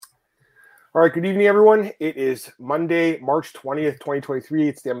All right, good evening, everyone. It is Monday, March 20th, 2023.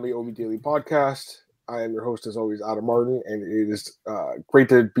 It's the MMAOB Daily Podcast. I am your host, as always, Adam Martin, and it is great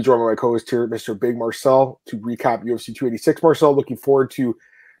to be joined by my co-host here, Mr. Big Marcel, to recap UFC 286. Marcel, looking forward to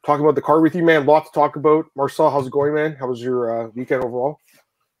talking about the card with you, man. A lot to talk about. Marcel, how's it going, man? How was your weekend overall?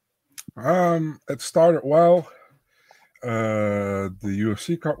 It started well. The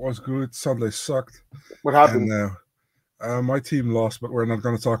UFC card was good. Sunday sucked. What happened? And, my team lost, but we're not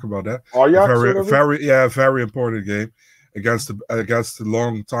going to talk about that. Oh yeah, very important game against the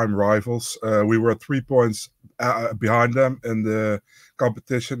long-time rivals. We were 3 points behind them in the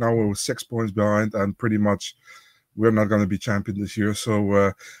competition. Now we're 6 points behind, and pretty much we're not going to be champion this year.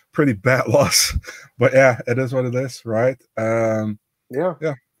 So pretty bad loss. But yeah, it is what it is, right? Yeah.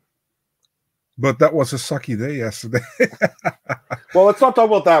 But that was a sucky day yesterday. Well, let's not talk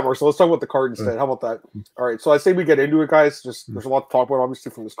about that, Marcel. Let's talk about the card instead. How about that? All right. So I say we get into it, guys. There's a lot to talk about,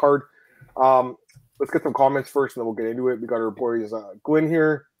 obviously, from this card. Let's get some comments first, and then we'll get into it. We got our boys Glenn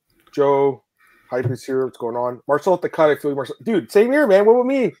here, Joe, Hype is here. What's going on? Marcel at the cut. I feel like Marcel. Dude, same here, man. What about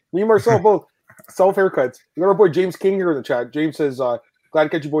me? Me and Marcel both. Self haircuts. We got our boy James King here in the chat. James says, glad to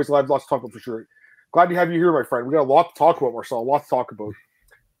catch you boys live. Lots to talk about for sure. Glad to have you here, my friend. We got a lot to talk about, Marcel. A lot to talk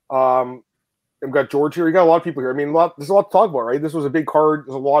about. We've got George here. We got a lot of people here. I mean, there's a lot to talk about, right? This was a big card.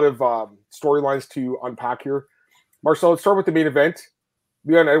 There's a lot of storylines to unpack here. Marcel, let's start with the main event.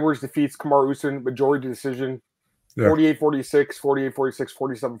 Leon Edwards defeats Kamaru Usman, majority decision, 48-46, 48-46,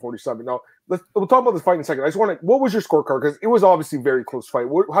 47-47. Now, we'll talk about this fight in a second. I just want to, what was your scorecard? Because it was obviously a very close fight.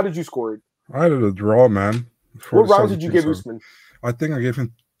 How did you score it? I had a draw, man. What rounds did you give Usman? I think I gave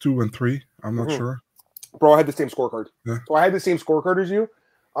him 2 and 3. I'm not sure. Bro, I had the same scorecard. Yeah. So I had the same scorecard as you.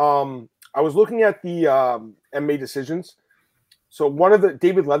 I was looking at the MMA decisions. So one of the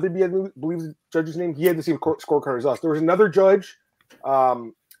David Leatherby, I believe the judge's name, he had the same scorecard as us. There was another judge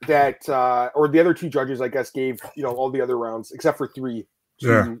or the other 2 judges, I guess, gave all the other rounds except for 3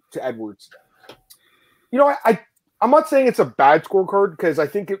 to Edwards. I'm not saying it's a bad scorecard because I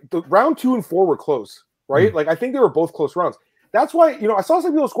think the round 2 and 4 were close, right? Like I think they were both close rounds. That's why I saw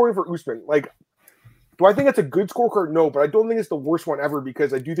some people scoring for Usman. Like, do I think it's a good scorecard? No, but I don't think it's the worst one ever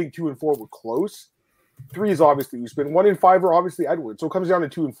because I do think 2 and 4 were close. 3 is obviously Usman. 1 and 5 are obviously Edwards. So it comes down to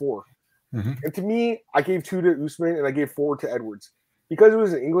 2 and 4. And to me, I gave 2 to Usman and I gave 4 to Edwards. Because it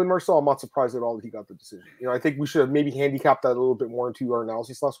was in England, Marcel, I'm not surprised at all that he got the decision. I think we should have maybe handicapped that a little bit more into our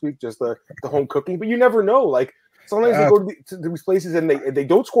analysis last week, just the home cooking. But you never know. Like, sometimes they go to these places and they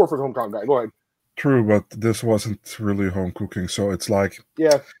don't score for the hometown guy. Go ahead. True, but this wasn't really home cooking. So it's like...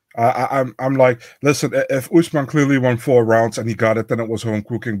 Yeah. I'm like, listen, if Usman clearly won 4 rounds and he got it, then it was home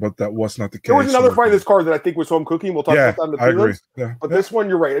cooking, but that was not the case. There was another fight in this card that I think was home cooking. We'll talk about that in the prelims. Yeah. But this one,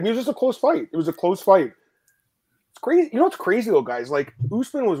 you're right. I mean, it was just a close fight. It was a close fight. It's crazy. You know what's crazy, though, guys? Like,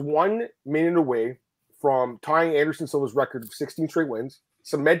 Usman was 1 minute away from tying Anderson Silva's record of 16 straight wins,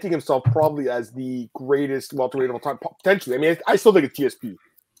 cementing himself probably as the greatest welterweight of all time, potentially. I mean, I still think it's GSP.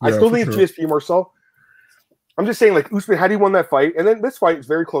 I still think it's GSP, Marcel. I'm just saying, like, Usman, had he won that fight, and then this fight is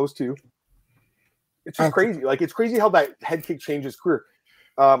very close, too. It's just crazy. Like, it's crazy how that head kick changed his career.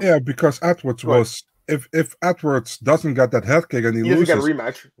 Because Edwards was... If Edwards doesn't get that head kick and he loses... He doesn't get a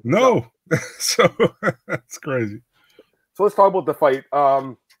rematch. No. So, that's crazy. So, let's talk about the fight.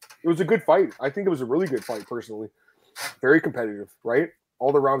 It was a good fight. I think it was a really good fight, personally. Very competitive, right?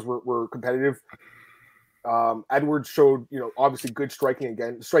 All the rounds were competitive. Edwards showed, obviously good striking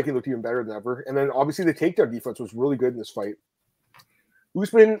again. Striking looked even better than ever. And then obviously the takedown defense was really good in this fight.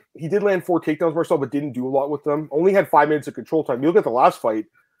 Usman, he did land 4 takedowns, Marcel, but didn't do a lot with them. Only had 5 minutes of control time. You look at the last fight.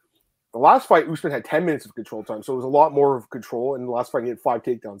 The last fight, Usman had 10 minutes of control time. So it was a lot more of control. And the last fight, he had 5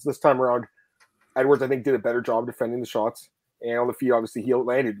 takedowns. This time around, Edwards, I think, did a better job defending the shots. And on the feet, obviously, he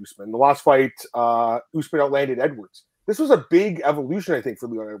outlanded Usman. The last fight, Usman outlanded Edwards. This was a big evolution, I think, for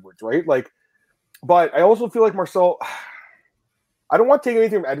Leon Edwards, right? But I also feel like Marcel, I don't want to take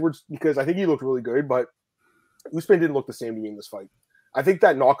anything from Edwards because I think he looked really good, but Usman didn't look the same to me in this fight. I think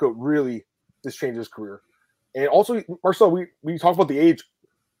that knockout really just changed his career. And also, Marcel, we talked about the age.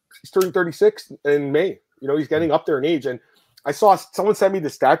 He's turning 36 in May. He's getting up there in age. And I saw someone sent me the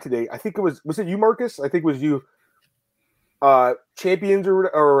stat today. I think was it you, Marcus? I think it was you. Champions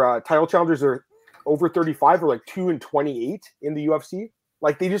or title challengers are over 35 or like 2 and 28 in the UFC.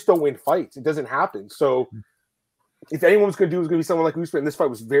 Like, they just don't win fights. It doesn't happen. So if anyone's going to do it, it's going to be someone like Usman. This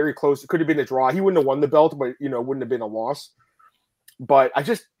fight was very close. It could have been a draw. He wouldn't have won the belt, but, it wouldn't have been a loss. But I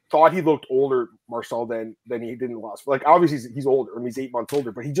just thought he looked older, Marcel, than he did in the last. Like, obviously, he's older. I mean, he's 8 months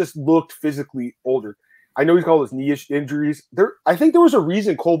older, but he just looked physically older. I know he's got all his knee injuries. I think there was a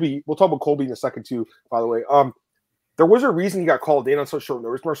reason Colby – we'll talk about Colby in a second, too, by the way. there was a reason he got called in on such short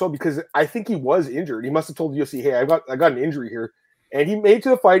notice, Marcel, because I think he was injured. He must have told the UFC, "Hey, I got an injury here," and he made it to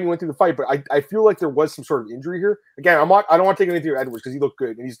the fight. And he went through the fight, but I feel like there was some sort of injury here. Again, I don't want to take anything to Edwards because he looked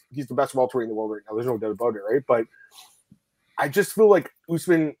good and he's the best welterweight in the world right now. There's no doubt about it, right? But I just feel like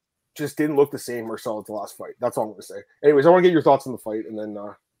Usman just didn't look the same, Marcel, at the last fight. That's all I'm going to say. Anyways, I want to get your thoughts on the fight, and then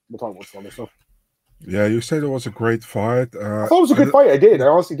we'll talk about some other stuff. Yeah, you said it was a great fight. I thought it was a good fight. I did. I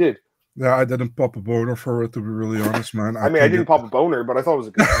honestly did. Yeah, I didn't pop a boner for it, to be really honest, man. I mean, I didn't pop a boner, but I thought it was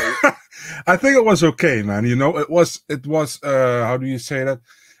a good fight. I think it was okay, man. You know, it was. How do you say that?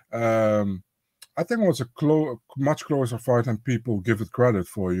 I think it was a much closer fight than people give it credit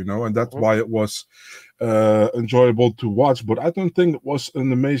for. You know, and that's why it was enjoyable to watch. But I don't think it was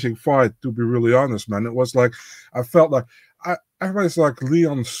an amazing fight, to be really honest, man. It was like I felt like everybody's like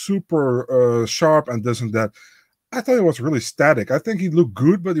Leon super sharp and this and that. I thought it was really static. I think he looked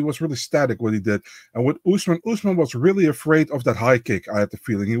good, but he was really static what he did. And with Usman was really afraid of that high kick. I had the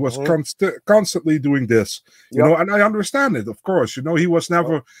feeling he was constantly doing this, you know. And I understand it, of course. You know,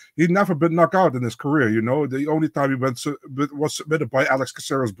 he'd never been knocked out in his career. You know, the only time he was submitted by Alex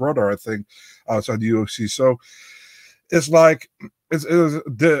Cacero's brother, I think, outside the UFC. So it's like it's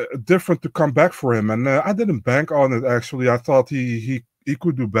different to come back for him. And I didn't bank on it actually. I thought he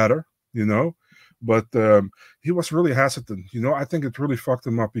could do better, you know. But he was really hesitant. You know, I think it really fucked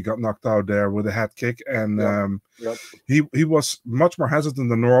him up. He got knocked out there with a head kick. And he was much more hesitant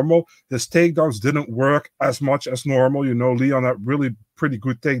than normal. His takedowns didn't work as much as normal. You know, Leon had really pretty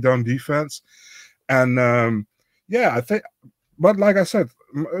good takedown defense. And, yeah, I think... But like I said,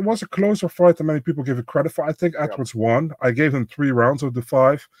 it was a closer fight than many people give it credit for. I think Edwards won. I gave him 3 rounds of the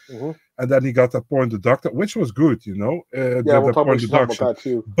 5. And then he got that point deducted, which was good, you know. We'll talk about that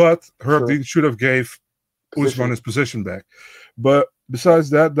too. But Herb Dean should have gave Usman his position back. But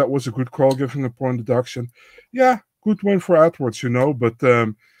besides that, that was a good call, giving a point deduction. Yeah, good win for Edwards, you know. But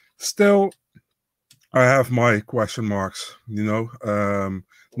still, I have my question marks, you know.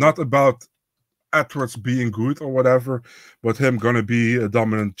 Not about Edwards being good or whatever, but him gonna be a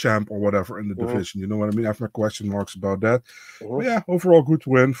dominant champ or whatever in the division. You know what I mean? I have my question marks about that. But yeah, overall good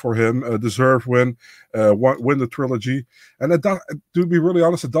win for him. A deserved win. Win the trilogy. And to be really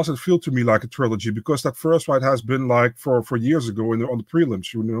honest, it doesn't feel to me like a trilogy because that first fight has been like for years ago on the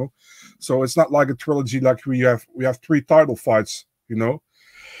prelims, you know. So it's not like a trilogy like we have 3 title fights, you know.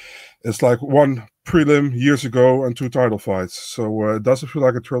 It's like 1 prelim years ago and 2 title fights. So it doesn't feel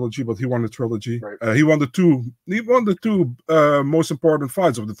like a trilogy, but he won the trilogy. Right. He won the two most important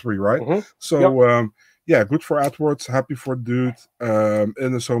fights of the 3, right? So yeah, good for Edwards. Happy for the dude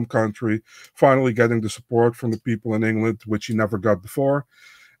in his home country. Finally getting the support from the people in England, which he never got before.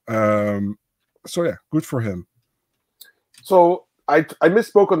 So yeah, good for him. So I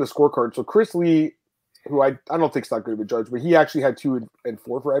misspoke on the scorecard. So Chris Lee, who I don't think is that good of a judge, but he actually had 2 and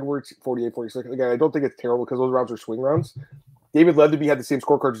 4 for Edwards, 48-46. Again, I don't think it's terrible because those rounds are swing rounds. David Leatherby had the same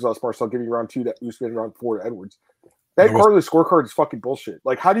scorecard as us, Marcel, giving round 2 to Usman, round 4 to Edwards. That Carlos scorecard is fucking bullshit.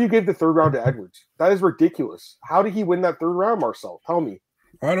 Like, how do you give the 3rd round to Edwards? That is ridiculous. How did he win that 3rd round, Marcel? Tell me.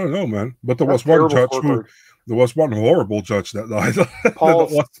 I don't know, man. But there was one judge there was one horrible judge that night.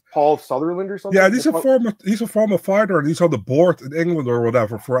 Paul Sutherland or something? Yeah, he's a former fighter and he's on the board in England or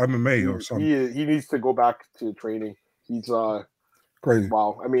whatever for MMA or something. He needs to go back to training. He's crazy.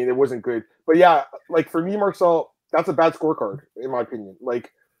 Wow. I mean, it wasn't good. But yeah, like for me, Marcel, that's a bad scorecard, in my opinion.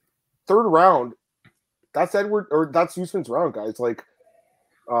 Like 3rd round, that's Usman's round, guys. Like,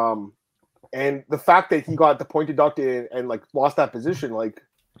 and the fact that he got the point deducted and like lost that position, like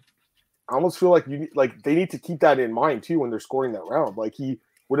I almost feel like they need to keep that in mind too when they're scoring that round. Like he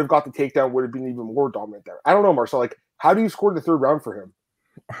would have got the takedown, would have been even more dominant there. I don't know, Marcel. Like, how do you score the 3rd round for him?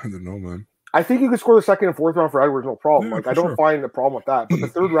 I don't know, man. I think you could score the 2nd and 4th round for Edwards, no problem. Yeah, like I don't find a problem with that. But the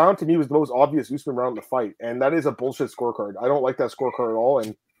 3rd round to me was the most obvious Usman round in the fight, and that is a bullshit scorecard. I don't like that scorecard at all,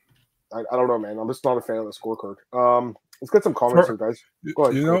 and I don't know, man. I'm just not a fan of the scorecard. Let's get some comments here, guys. Go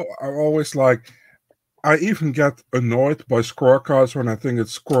ahead. You know, I'm always like, I even get annoyed by scorecards when I think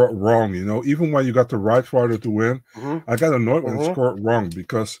it's scored wrong. You know, even when you got the right fighter to win, I get annoyed when it's scored wrong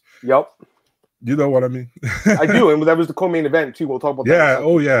because. Yep. You know what I mean? I do, and that was the co-main event too. We'll talk about that. Yeah.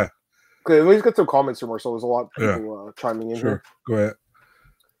 Oh yeah. Okay, let's get some comments here, Marcel. There's a lot of people chiming in here. Go ahead.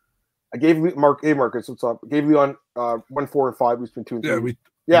 I gave Marcus, what's up? I gave Leon 1, 4, and 5. We've been 2 and 3. We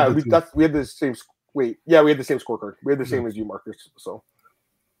had the same. We had the same scorecard. We had the same as you, Marcus. So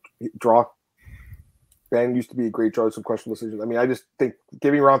draw. Ben used to be a great judge of questionable decisions. I mean, I just think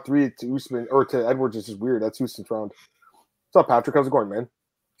giving round 3 to Usman or to Edwards is just weird. That's Usman's round. What's up, Patrick? How's it going, man?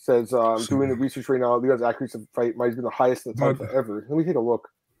 Says I'm doing the research right now. Leon's accuracy of fight might have been the highest in the time ever. Let me take a look.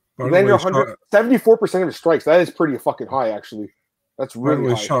 He landed 74% of his strikes. That is pretty fucking high, actually. That's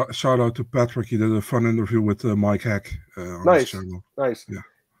really high. Shout out to Patrick. He did a fun interview with Mike Heck on his channel. Nice. Yeah.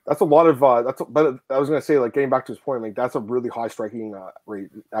 That's a lot of but I was gonna say, like, getting back to his point, like, that's a really high striking rate,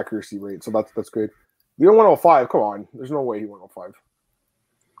 accuracy rate. So that's good. Leon 105, come on. There's no way he 105.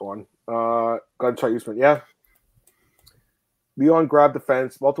 Go on. Go ahead and try Usman. Yeah. Leon grabbed the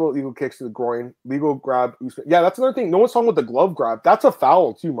fence, multiple legal kicks to the groin, legal grab. Usman. Yeah, that's another thing. No one's talking about the glove grab. That's a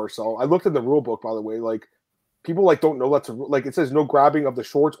foul too, Marcel. I looked at the rule book, by the way. Like, people like don't know that's a, like, it says no grabbing of the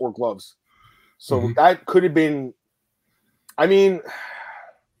shorts or gloves. So that could have been. I mean,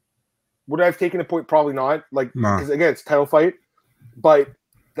 would I have taken a point? Probably not. Like, because again, it's a title fight, but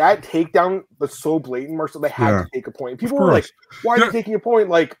that takedown was so blatant, Marcel. They had to take a point. People were like, "Why are you taking a point?"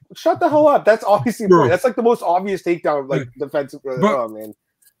 Like, shut the hell up. That's obviously a point. That's like the most obvious takedown, like defensive. Oh man,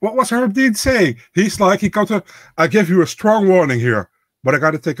 what was Herb Dean saying? He's like, I give you a strong warning here, but I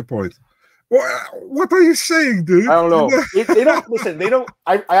got to take a point. What are you saying, dude? I don't know. They don't listen. They don't.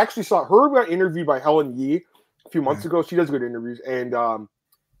 I actually saw Herb got interviewed by Helen Yee a few months ago. She does good interviews, and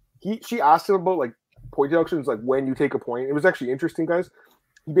she asked him about like point deductions, like when you take a point. It was actually interesting, guys.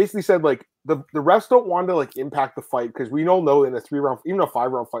 He basically said like the refs don't want to like impact the fight because we all know in a 3-round, even a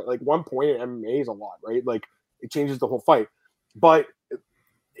 5-round fight, like 1 point in MMA is a lot, right? Like it changes the whole fight. But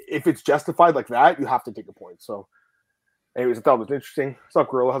if it's justified like that, you have to take a point. So, anyways, I thought it was interesting. What's up,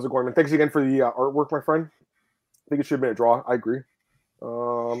 Gorilla? How's it going, man? Thanks again for the artwork, my friend. I think it should have been a draw. I agree.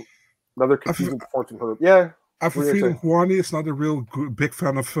 Another confusing performance from Herb. Yeah. I have a feeling Juani is not a real big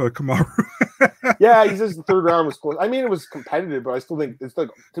fan of Kamaru. Yeah, he says the third round was close. I mean, it was competitive, but I still think it's like,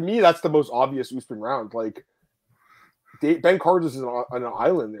 to me, that's the most obvious Usman round. Like, Ben Carlos is on an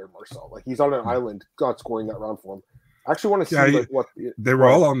island there, Marcel. Like, he's on an island, not scoring that round for him. I actually want to see what they were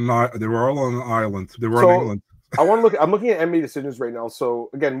all on. They were all on an island. They were on England. I want to look. I'm looking at MMA decisions right now.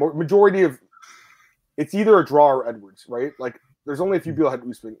 So again, majority of it's either a draw or Edwards, right? Like, there's only a few people that had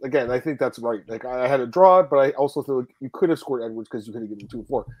Usman. Again, I think that's right. Like, I had a draw, but I also feel like you could have scored Edwards because you could have given 2 and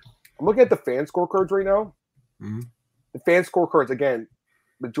 4. I'm looking at the fan scorecards right now. The fan scorecards, again,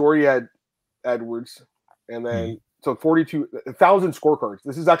 majority had Edwards, and then so 42, 1,000 scorecards.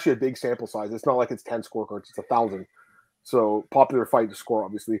 This is actually a big sample size. It's not like it's 10 scorecards; it's 1,000. So popular fight to score,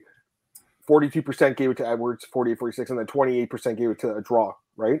 obviously. 42% gave it to Edwards, 48-46, and then 28% gave it to a draw.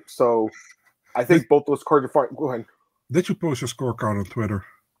 Right. So I think both those cards are fine. Go ahead. Did you post your scorecard on Twitter?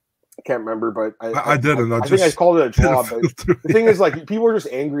 I can't remember, but I didn't. I think I called it a draw. But the thing is, like, people are just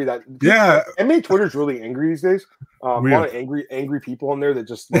angry that MMA Twitter's really angry these days. A lot of angry people in there that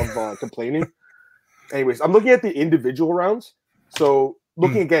just love complaining. Anyways, I'm looking at the individual rounds. So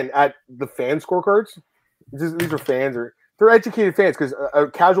looking again at the fan scorecards. These are fans, or they're educated fans, because a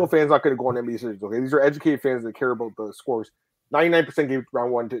casual fan's not going to go on NBA decisions. Okay, these are educated fans that care about the scores. 99% gave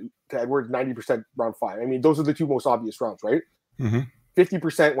round 1 to Edwards, 90% round 5. I mean, those are the two most obvious rounds, right?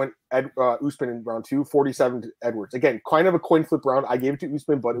 50% went Usman in round 2, 47 to Edwards. Again, kind of a coin flip round. I gave it to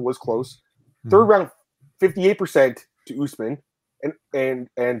Usman, but it was close. Third round, 58% to Usman, and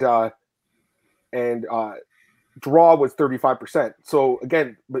draw was 35%. So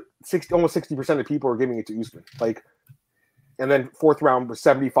again, but almost 60% of people are giving it to Usman. Like, and then fourth round was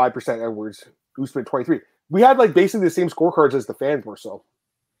 75% Edwards, Usman 23. We had like basically the same scorecards as the fans were. So,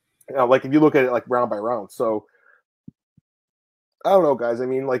 like if you look at it like round by round. So I don't know, guys. I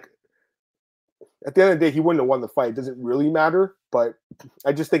mean, like at the end of the day, he wouldn't have won the fight. It doesn't really matter, but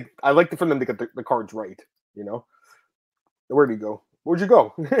I just think I like for them to get the cards right. You know, where'd he go? Where'd you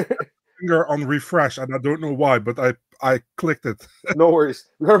go? Finger on refresh, and I don't know why, but I clicked it. No worries.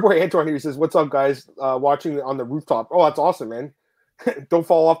 We got our boy Antoine here. He says, "What's up, guys? Watching on the rooftop. Oh, that's awesome, man. Don't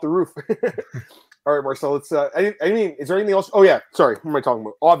fall off the roof." All right, Marcel. Let's. I mean, is there anything else? Oh yeah, sorry. What am I talking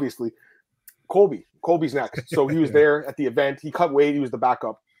about? Obviously, Colby. Colby's next. So he was there at the event. He cut weight. He was the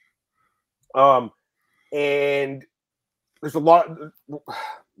backup. And there's a lot.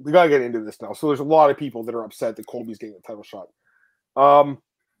 We gotta get into this now. So there's a lot of people that are upset that Colby's getting a title shot.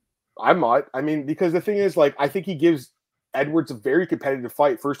 I'm not. I mean, because the thing is, like, I think he gives Edwards a very competitive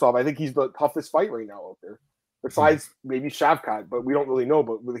fight. First off, I think he's the toughest fight right now out there. Besides maybe Shavkat, but we don't really know.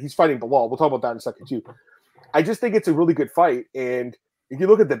 But he's fighting Bilal. We'll talk about that in a second too. I just think it's a really good fight. And if you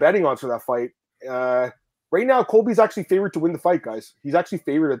look at the betting odds for that fight, right now Colby's actually favored to win the fight, guys. He's actually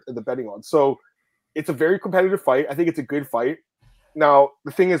favored at the betting odds. So it's a very competitive fight. I think it's a good fight. Now,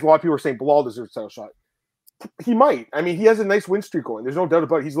 the thing is, a lot of people are saying Bilal deserves a title shot. He might. I mean, he has a nice win streak going. There's no doubt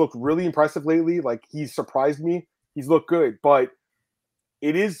about it. He's looked really impressive lately. Like, he's surprised me. He's looked good. But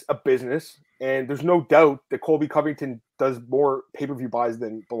it is a business. And there's no doubt that Colby Covington does more pay-per-view buys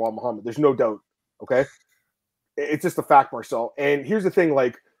than Bilal Muhammad. There's no doubt. Okay? It's just a fact, Marcel. And here's the thing,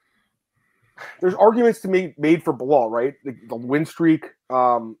 like, there's arguments to made for Bilal, right? The win streak.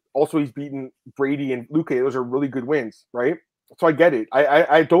 Also, he's beaten Brady and Luque. Those are really good wins, right? So I get it.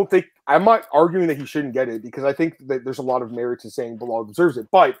 I don't think I'm not arguing that he shouldn't get it because I think that there's a lot of merit to saying Bilal deserves it.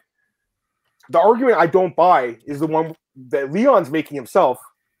 But the argument I don't buy is the one that Leon's making himself,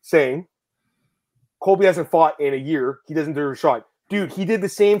 saying Colby hasn't fought in a year. He doesn't deserve a shot. Dude, he did the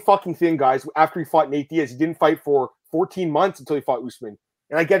same fucking thing, guys, after he fought Nate Diaz. He didn't fight for 14 months until he fought Usman.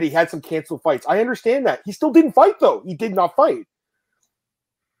 And I get it. He had some canceled fights. I understand that. He still didn't fight, though. He did not fight.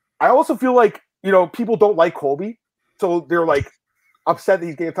 I also feel like, people don't like Colby. So they're like upset that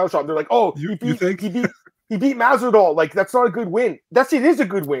he's getting a title shot. They're like, oh, he beat Masvidal. Like, that's not a good win. It is a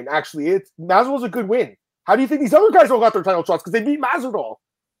good win, actually. Masvidal's a good win. How do you think these other guys don't got their title shots? Because they beat Masvidal.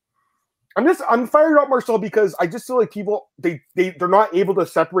 I'm fired up, Marcel, because I just feel like people they're not able to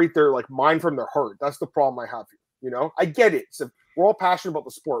separate their like mind from their heart. That's the problem I have here. I get it. So we're all passionate about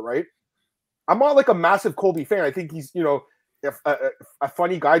the sport, right? I'm not like a massive Colby fan. I think he's a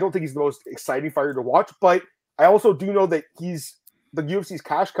funny guy. I don't think he's the most exciting fighter to watch, but I also do know that he's the UFC's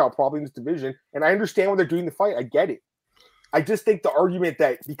cash cow probably in this division, and I understand why they're doing the fight. I get it. I just think the argument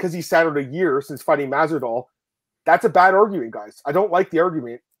that because he sat out a year since fighting Masvidal, that's a bad argument, guys. I don't like the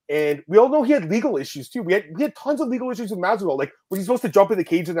argument. And we all know he had legal issues too. We had tons of legal issues with Masvidal. Like, was he supposed to jump in the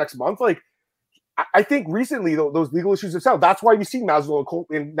cage the next month? Like, I think recently those legal issues have settled. That's why we see Masvidal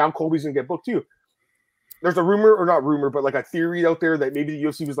and now Colby's gonna get booked too. There's a rumor, or not rumor, but like a theory out there that maybe the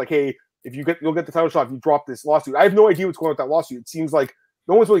UFC was like, hey, you'll get the title shot if you drop this lawsuit. I have no idea what's going on with that lawsuit. It seems like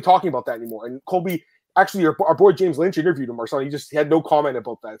no one's really talking about that anymore. And Colby, actually, our boy James Lynch interviewed him, Marcel. He had no comment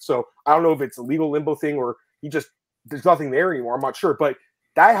about that. So I don't know if it's a legal limbo thing or there's nothing there anymore. I'm not sure, but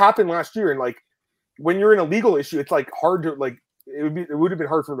that happened last year, and like when you're in a legal issue, it's like hard to like it would have been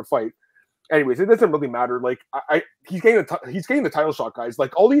hard for him to fight. Anyways, it doesn't really matter. Like he's getting the title shot, guys.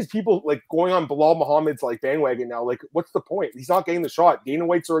 Like all these people like going on Bilal Muhammad's like bandwagon now. Like, what's the point? He's not getting the shot. Dana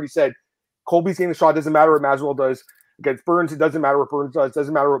White's already said Colby's getting the shot. Doesn't matter what Masvidal does against Burns. It doesn't matter what Burns does.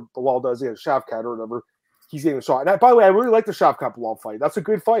 Doesn't matter what Bilal does against Shavkat or whatever. He's getting the shot. And by the way, I really like the Shavkat Bilal fight. That's a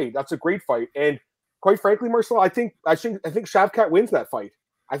good fight. That's a great fight. And quite frankly, Marcel, I think Shavkat wins that fight.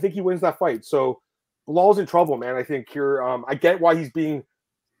 I think he wins that fight. So Bilal's in trouble, man. I think here. I get why he's being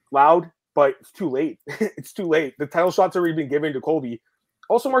loud, but it's too late. It's too late. The title shot's already been given to Colby.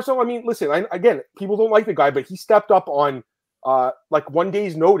 Also, Marcel, I mean, listen, again, people don't like the guy, but he stepped up on like 1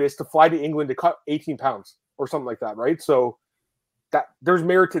 day's notice to fly to England to cut 18 pounds or something like that, right? So that there's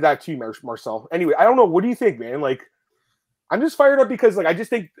merit to that too, Marcel. Anyway, I don't know. What do you think, man? Like, I'm just fired up because like I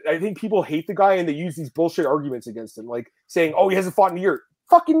think people hate the guy and they use these bullshit arguments against him, like saying, oh, he hasn't fought in a year.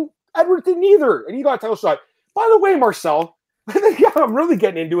 Fucking Edward didn't either, and he got a title shot. By the way, Marcel, I'm really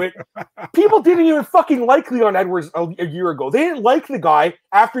getting into it. People didn't even fucking like Leon Edwards a year ago. They didn't like the guy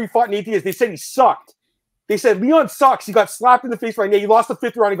after he fought Nate Diaz. They said he sucked. They said Leon sucks. He got slapped in the face by Nate. He lost the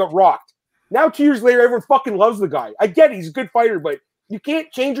 5th round and got rocked. Now 2 years later, everyone fucking loves the guy. I get it. He's a good fighter, but you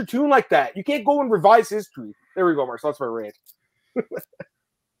can't change your tune like that. You can't go and revise history. There we go, Marcel. That's my rant.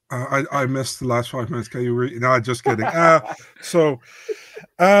 I missed the last 5 minutes. Can you read? No, just kidding. About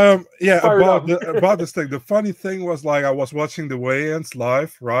this thing. The funny thing was like I was watching the weigh-ins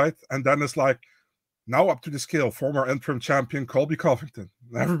live, right? And then it's like now up to the scale, former interim champion Colby Covington.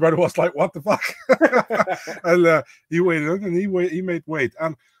 And everybody was like, "What the fuck?" And he weighed in and he made weight.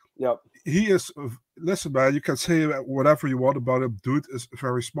 And he is. Listen, man, you can say whatever you want about him. Dude is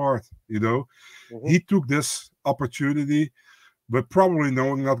very smart. He took this opportunity. But probably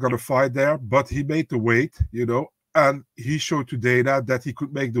knowing not going to fight there, but he made the weight, and he showed to Dana that he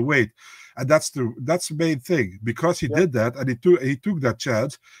could make the weight, and that's the main thing. Because he did that, and he took that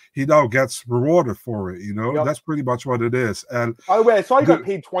chance, he now gets rewarded for it. That's pretty much what it is. And by the way, I saw he got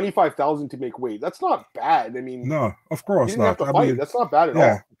paid $25,000 to make weight. That's not bad. I mean, no, of course not. That's not bad at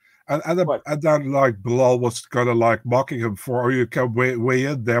all. And then like Bilal was kind of like mocking him for, you can weigh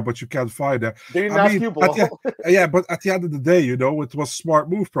in there, but you can't fight there. They didn't ask you, Bilal. But at the end of the day, it was a smart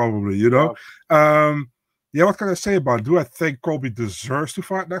move, probably. What can I say about it? Do I think Colby deserves to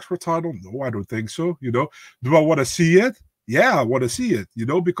fight next for title? No, I don't think so. Do I want to see it? Yeah, I want to see it.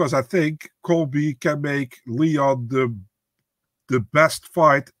 Because I think Colby can make Leon the best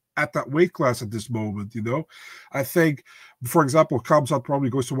fight at that weight class at this moment. I think, for example, Khamzat probably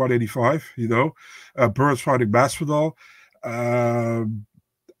goes to 185. Burns fighting Masvidal. I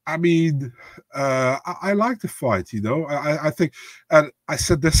like the fight. I think, and I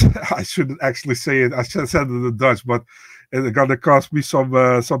said this. I shouldn't actually say it. I should have said it in Dutch, but it's gonna cost me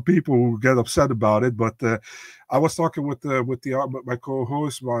some people who get upset about it. But I was talking with my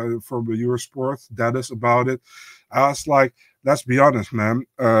co-host from Eurosport, Dennis, about it. I was like, let's be honest, man.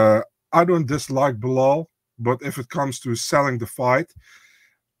 I don't dislike Bilal, but if it comes to selling the fight,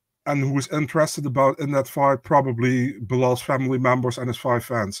 and who's interested about in that fight, probably Bilal's family members and his 5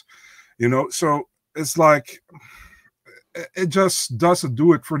 fans. So it's like it just doesn't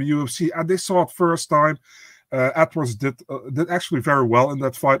do it for the UFC. And they saw it first time. Edwards did actually very well in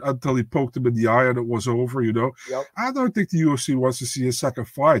that fight until he poked him in the eye and it was over. Yep. I don't think the UFC wants to see a second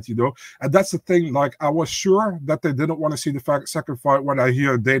fight. And that's the thing. Like, I was sure that they didn't want to see the second fight when I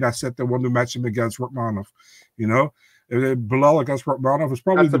hear Dana said they want to match him against Rachmanov. Bilal against Rachmanov is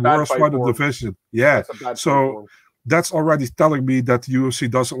probably the worst fight of the division. Yeah, so that's already telling me that the UFC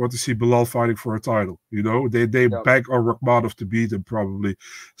doesn't want to see Bilal fighting for a title. They beg on Rachmanov to beat him probably.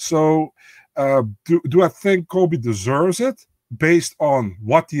 So do I think Colby deserves it based on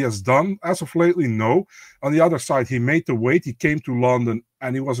what he has done as of lately? No. On the other side, he made the weight. He came to London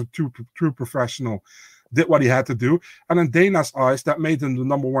and he was a true professional. Did what he had to do, and in Dana's eyes, that made him the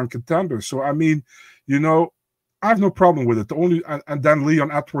 #1 contender. So I mean, I have no problem with it. And then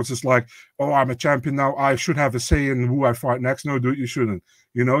Leon Edwards is like, oh, I'm a champion now. I should have a say in who I fight next. No, dude, you shouldn't.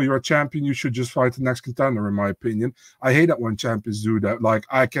 You're a champion. You should just fight the next contender, in my opinion. I hate it when champions do that. Like,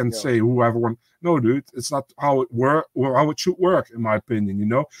 I can say whoever won. No, dude, it's not how it work or how it should work, in my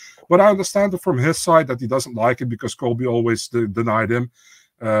opinion. But I understand it from his side that he doesn't like it because Colby always denied him.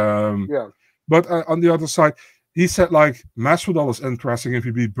 But on the other side, he said like Masvidal is interesting if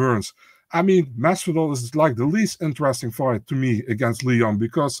he beat Burns. I mean, Masvidal is like the least interesting fight to me against Leon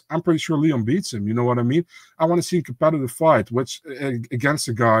because I'm pretty sure Leon beats him. You know what I mean? I want to see a competitive fight, which against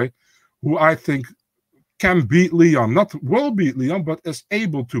a guy who I think can beat Leon, not will beat Leon, but is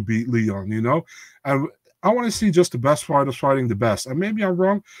able to beat Leon. And I want to see just the best fighters fighting the best. And maybe I'm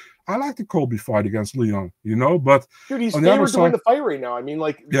wrong. I like the Colby fight against Leon, but dude, he's favored to win the fight right now. I mean,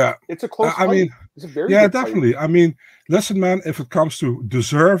 like, it's a close fight. I mean, it's a very good definitely. Fight. I mean, listen, man, if it comes to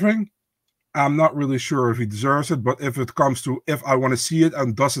deserving, I'm not really sure if he deserves it, but if it comes to if I want to see it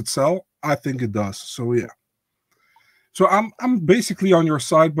and does it sell, I think it does. So yeah. So I'm basically on your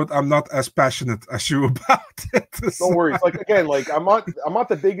side, but I'm not as passionate as you about it. No worries. Like again, like I'm not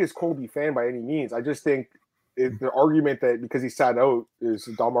the biggest Colby fan by any means. I just think the argument that because he sat out is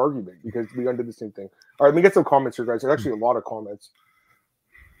a dumb argument because we did the same thing. All right, let me get some comments here, guys. There's actually a lot of comments.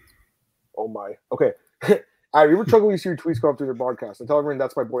 Oh my. Okay. All right, we were chugging when you see your tweets go up through their broadcast. I tell everyone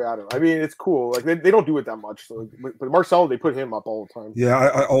that's my boy Adam. I mean, it's cool. Like they don't do it that much. So, but Marcelo, they put him up all the time. Yeah,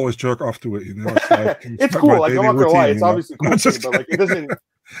 I always jerk off to it. It's, like, it's cool. Like I'm not gonna lie, it's obviously cool, but like it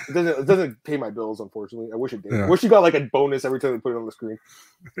doesn't pay my bills. Unfortunately, I wish it did. I wish you got like a bonus every time they put it on the screen.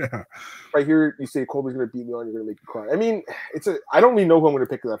 Yeah. Right here, you say Colby's gonna beat Leon. You're gonna make you cry. I mean, I don't really know who I'm gonna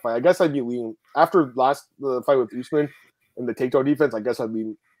pick in that fight. I guess I'd be Leon after the fight with Usman and the takedown defense. I guess I'd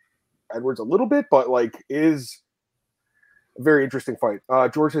be Edwards a little bit, but like is a very interesting fight.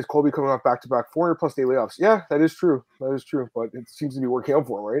 George says Colby coming off back-to-back 400+ day layoffs. Yeah, that is true. But it seems to be working out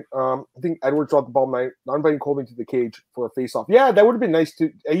for him, right? I think Edwards dropped the ball not inviting Colby to the cage for a face-off. Yeah, that would have been nice to.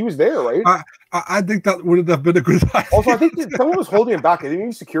 He was there, right? I think that would have been a good idea. Also, I think someone was holding him back. I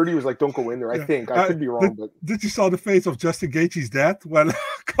think security was like, "Don't go in there." I think I could be wrong, but did you saw the face of Justin Gaethje's dad when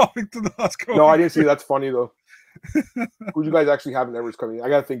coming to the hospital? No, I didn't see. That's funny though. Who do you guys actually have in Edwards coming? I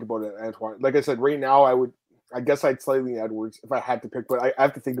got to think about it, Antoine. Like I said, right now I guess I'd slightly Edwards if I had to pick, but I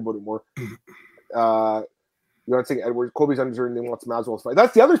have to think about it more. You want to say Edwards? Colby's undeserving. He wants Masvidal's fight.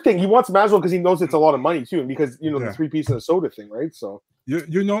 That's the other thing. He wants Masvidal because he knows it's a lot of money too, and because the 3 pieces of soda thing, right? So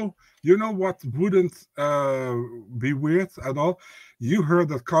you know what wouldn't be weird at all? You heard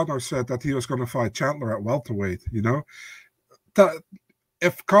that Conor said that he was going to fight Chandler at welterweight.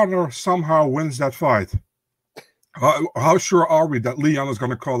 If Conor somehow wins that fight, how sure are we that Leon is going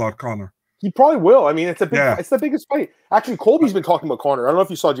to call out Conor? He probably will. I mean, it's the biggest fight. Actually, Colby's been talking about Conor. I don't know if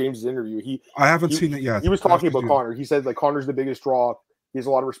you saw James's interview. I haven't seen it yet. He was talking about Conor. He said like Conor's the biggest draw. He has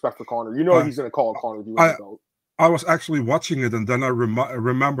a lot of respect for Conor. He's going to call Conor if he wins the belt. I was actually watching it, and then I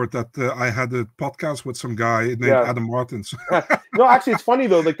remembered that I had a podcast with some guy named Adam Martins. No, actually, it's funny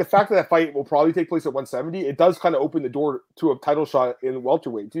though. Like the fact that fight will probably take place at 170, it does kind of open the door to a title shot in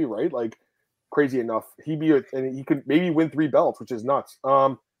welterweight too, right? Like crazy enough, and he could maybe win 3 belts, which is nuts.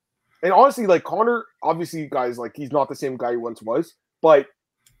 And honestly, like Conor, obviously, guys, like he's not the same guy he once was. But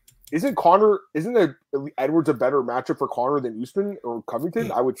isn't Edwards a better matchup for Conor than Usman or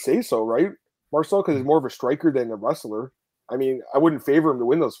Covington? I would say so, right, Marcel? Because he's more of a striker than a wrestler. I mean, I wouldn't favor him to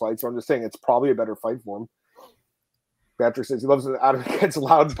win those fights. So I'm just saying it's probably a better fight for him. Patrick says he loves it. Adam gets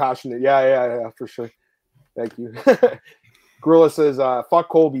loud and passionate. Yeah, for sure. Thank you. Gorilla says, fuck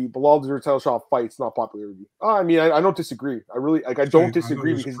Colby. Bilal deserves title shot fights, not popularity. I mean, I don't disagree. I don't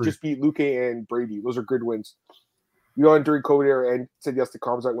disagree because he just beat Luque and Brady. Those are good wins. You know, during COVID era, and said yes to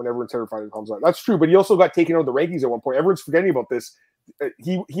Khamzat when everyone's terrified of Khamzat. That's true, but he also got taken out of the rankings at one point. Everyone's forgetting about this.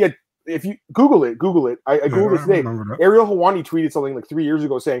 He had, if you Google it. I Googled it today. Ariel Helwani tweeted something like 3 years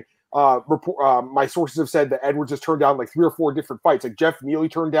ago saying, my sources have said that Edwards has turned down like 3 or 4 different fights. Like Jeff Neely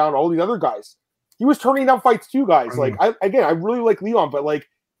turned down all these other guys. He was turning down fights too, guys. Like, I really like Leon, but like,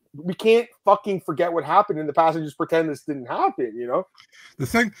 we can't fucking forget what happened in the past and just pretend this didn't happen, you know? The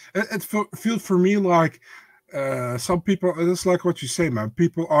thing, it feels for me like some people, it's like what you say, man.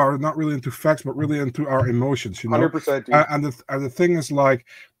 People are not really into facts, but really into our emotions, you know? 100%, dude. And the thing is like,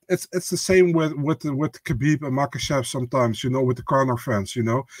 it's the same with Khabib and Makhachev sometimes, you know, with the corner fans, you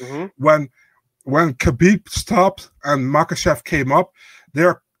know? When Khabib stopped and Makhachev came up,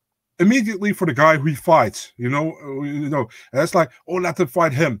 they're immediately for the guy who he fights, you know, and it's like, oh, let them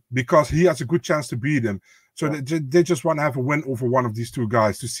fight him because he has a good chance to beat him. So they just want to have a win over one of these two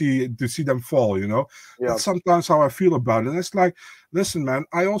guys to see them fall, you know. That's sometimes how I feel about it. And it's like, listen, man,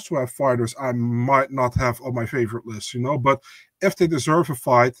 I also have fighters I might not have on my favorite list, you know, but if they deserve a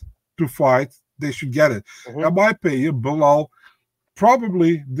fight, they should get it. In my opinion, Bilal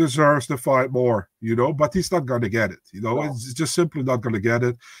probably deserves the fight more, you know, but he's not going to get it, you know. It's just simply not going to get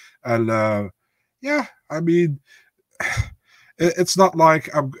it. And yeah, I mean, it's not like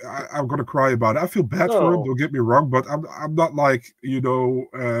I'm gonna cry about it. I feel bad for him. Don't get me wrong, but I'm not like, you know,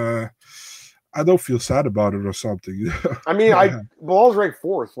 I don't feel sad about it or something. You know? I mean, Bilal's ranked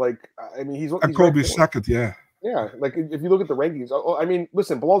 4th. Like, I mean, he's Kobe's 2nd. Yeah. Like if you look at the rankings, I mean,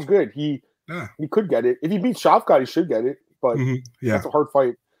 listen, Bilal's good. He could get it if he beats Shafkat. He should get it, but that's a hard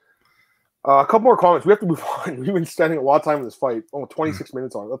fight. A couple more comments. We have to move on. We've been spending a lot of time in this fight. 26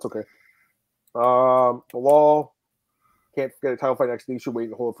 minutes on it. That's okay. Bilal can't get a title fight next. They should wait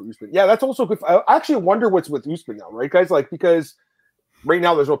and hold it for Usman. Yeah, that's also good. I actually wonder what's with Usman now, right, guys? Like, because right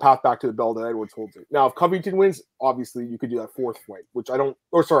now there's no path back to the belt that Edwards holds it. Now, if Covington wins, obviously you could do that 4th fight, which I don't.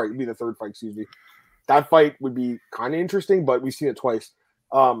 Or sorry, it'd be the 3rd fight. Excuse me. That fight would be kind of interesting, but we've seen it twice.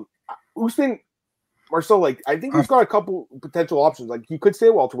 Usman, Marcel, like, I think he's got a couple potential options. Like, he could stay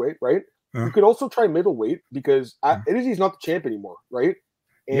welterweight, right? You could also try middleweight because he's not the champ anymore, right?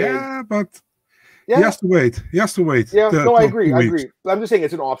 And but he has to wait. Yeah, I agree. I'm just saying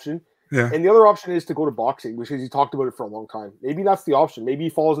it's an option. Yeah. And the other option is to go to boxing, because he talked about it for a long time. Maybe that's the option. Maybe he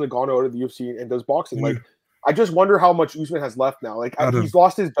follows Nagano out of the UFC and does boxing. Like, I just wonder how much Usman has left now. Like, he's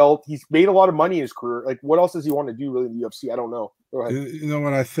lost his belt. He's made a lot of money in his career. Like, what else does he want to do really in the UFC? I don't know. Go ahead. You know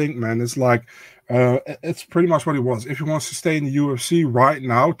what I think, man? It's like, it's pretty much what he wants. If he wants to stay in the UFC right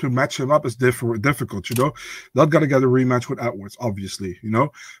now, to match him up is difficult, you know? Not going to get a rematch with Edwards, obviously, you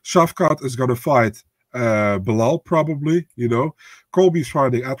know? Shafkat is going to fight Bilal, probably, you know? Colby's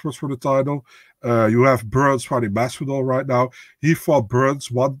fighting Edwards for the title. You have Burns fighting Masvidal right now. He fought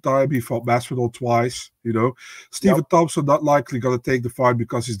Burns one time. He fought Masvidal twice, you know. Stephen Thompson not likely going to take the fight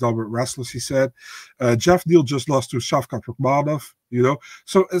because he's done with wrestlers, he said. Jeff Neal just lost to Shavkat Rakhmonov, you know.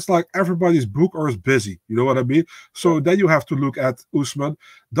 So it's like everybody's book or is busy, you know what I mean? So then you have to look at Usman.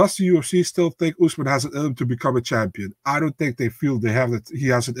 Does the UFC still think Usman has it in him to become a champion? I don't think they feel he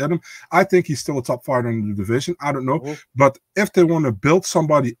has it in him. I think he's still a top fighter in the division. I don't know. But if they want to build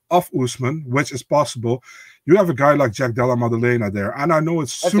somebody off Usman, which is possible, you have a guy like Jack Della Maddalena there. And I know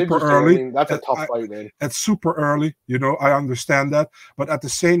it's super early. I mean, that's a tough fight, man. It's super early, you know, I understand that. But at the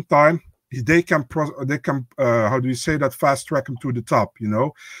same time, they can how do you say that, fast track him to the top, you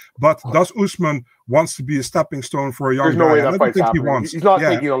know? But does Usman wants to be a stepping stone for a young guy? There's no way that fight's happening. He's not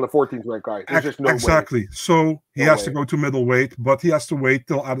taking on the 14th ranked guy. There's just no way. Exactly. So he has to go to middleweight, but he has to wait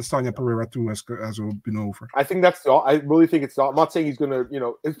till Adesanya Pereira 2 has been over. I think I really think it's not. I'm not saying he's going to, you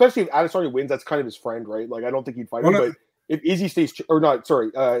know, especially if Adesanya wins, that's kind of his friend, right? Like, I don't think he'd fight him, but if Izzy stays,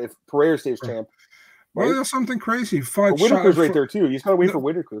 if Pereira stays champ. Right? Well, there's something crazy. Whitaker's right there too. He's got to wait for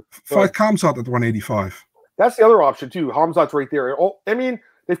Whitaker. Fight Khamzat at 185. That's the other option too. Khamzat's right there. I mean,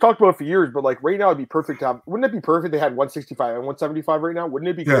 they've talked about it for years, but like right now, it'd be perfect to have. Wouldn't it be perfect? They had 165 and 175 right now. Wouldn't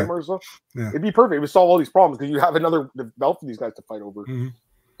it be great, Marcel? Yeah. It'd be perfect. It would solve all these problems because you have another belt for these guys to fight over.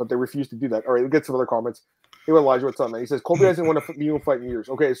 But they refuse to do that. All right, let's get some other comments. Hey, Elijah, what's up, man? He says Colby hasn't won a fight in years.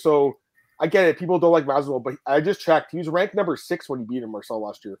 Okay, so I get it. People don't like Masvidal, but I just checked. He was ranked number 6 when he beat him, Marcel,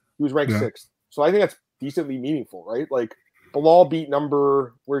 last year. He was ranked 6th. So I think that's decently meaningful, right? Like, Bilal beat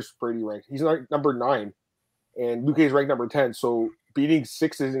where's Brady ranked? He's number 9, and Luke's ranked number 10. So beating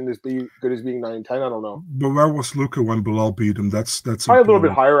 6 isn't as good as beating 9 and 10. I don't know. But where was Luke when Bilal beat him? That's probably a little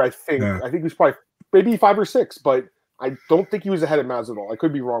bit higher, I think. Yeah. I think he was probably maybe 5 or 6, but I don't think he was ahead of Masvidal. I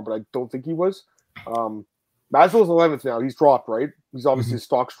could be wrong, but I don't think he was. Masvidal's 11th now. He's dropped, right? He's obviously his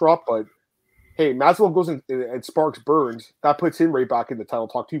stock's dropped, but hey, Masvidal goes in and sparks Burns. That puts him right back in the title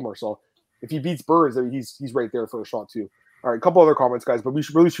talk too, Marcel. if he beats Burns, I mean, he's right there for a shot too. All right, a couple other comments, guys, but we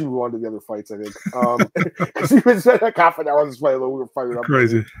should move on to the other fights, I think. Because he was like half an hour on this fight, we were fired up.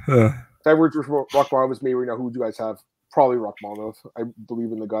 Crazy. Edwards versus Rakhmonov maybe now. Who would you guys have? Probably Rakhmonov. I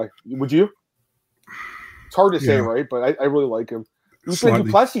believe in the guy. Would you? It's hard to say, right? But I really like him. Usman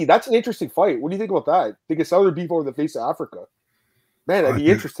Duplessis, that's an interesting fight. What do you think about that? Think it's Southern beef over the face of Africa. Man, that'd be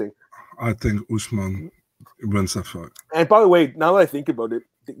interesting. I think Usman wins that fight. And by the way, now that I think about it,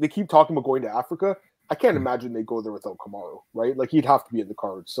 they keep talking about going to Africa. I can't imagine they go there without Kamaru, right? Like he'd have to be in the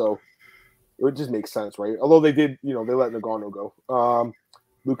card, so it would just make sense, right? Although they did, they let Nagano go.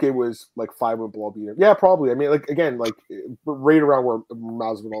 Luque was like 5 when Bilal beat him. Yeah, probably. I mean, like again, like right around where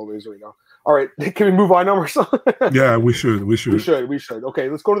Masvidal always is right now. All right, can we move on now or something? Yeah, we should. We should. Okay,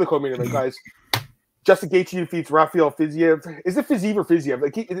 let's go to the co-main event, guys. Justin Gaethje defeats Rafael Fiziev. Is it Fiziev or Fiziev?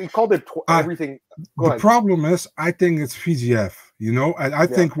 Like he called it everything. The problem is, I think it's Fiziev. I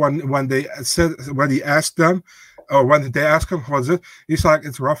think when he asked them, or when they asked him, what is it? He's like,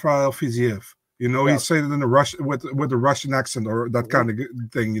 it's Rafael Fiziev. He said it in a Russian with a Russian accent or that kind of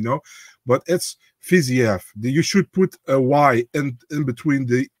thing. But it's Fiziev. You should put a Y in between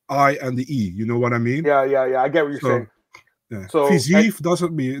the I and the E. You know what I mean? Yeah. I get what you're saying. Yeah. So Fiziev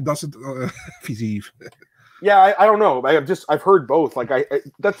doesn't Fiziev. Yeah, I don't know. I've heard both. Like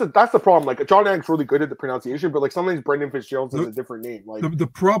that's the problem. Like John Ank's really good at the pronunciation, but like sometimes Brendan Fitzgerald has a different name. Like the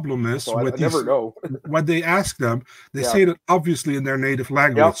problem is, so I never know. When they ask them, they say that obviously in their native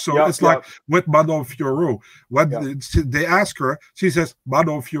language. It's like with Madame Fiorot. When they ask her, she says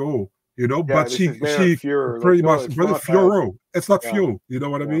Madame Fiorot. But she pretty much Fiorot. It's not Fiorot. You know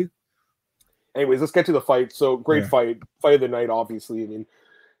what I mean? Anyways, let's get to the fight. So great fight of the night, obviously. I mean,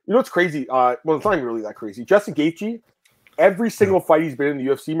 what's crazy? Well, it's not even really that crazy. Justin Gaethje, every single fight he's been in the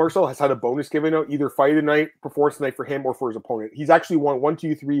UFC, Marcel, has had a bonus given out, either fight of the night, performance of the night for him or for his opponent. He's actually won 1,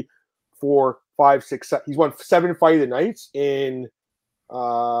 2, 3, 4, 5, 6, 7. He's won 7 fight of the nights in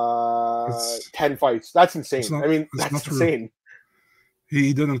 10 fights. That's insane. That's insane.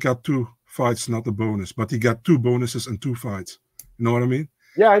 He didn't get 2 fights, not a bonus, but he got 2 bonuses and 2 fights. You know what I mean?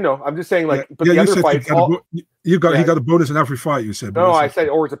 Yeah, I know. I'm just saying, like, but the other fights, he got a bonus in every fight. You said no. I said,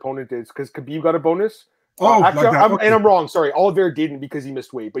 or his opponent did, because Khabib got a bonus. Actually, and I'm wrong. Sorry, Oliveira didn't because he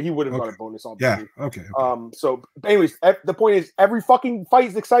missed weight, but he would have got a bonus. Obviously. Yeah. Okay. So, anyways, the point is, every fucking fight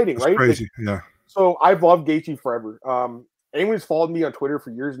is exciting, right? Crazy. So I've loved Gaethje forever. Anyone who's followed me on Twitter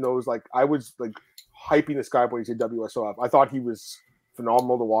for years knows, like, I was like hyping this guy when he said WSOF. I thought he was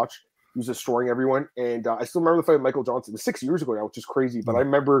phenomenal to watch. He was destroying everyone, and I still remember the fight with Michael Johnson. It was 6 years ago now, which is crazy. But I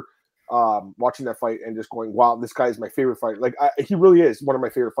remember watching that fight and just going, "Wow, this guy is my favorite fighter." Like he really is one of my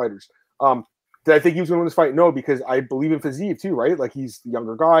favorite fighters. Did I think he was going to win this fight? No, because I believe in Fiziev too, right? Like he's the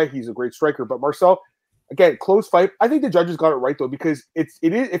younger guy, he's a great striker. But Marcel, again, close fight. I think the judges got it right though, because it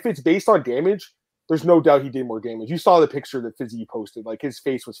is if it's based on damage, there's no doubt he did more damage. You saw the picture that Fiziev posted; like his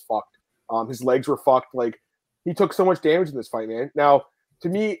face was fucked, his legs were fucked. Like he took so much damage in this fight, man. Now, to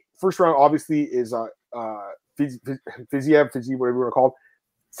me, first round obviously is Fiziev, whatever you want to call it.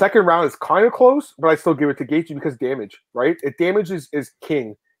 Second round is kind of close, but I still give it to Gaethje because damage, right? Damage is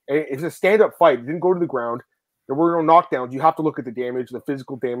king. And it's a stand-up fight. It didn't go to the ground. There were no knockdowns. You have to look at the damage, the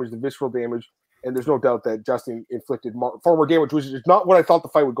physical damage, the visceral damage, and there's no doubt that Justin inflicted far more damage, which is not what I thought the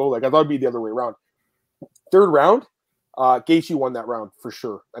fight would go like. I thought it'd be the other way around. Third round, Gaethje won that round for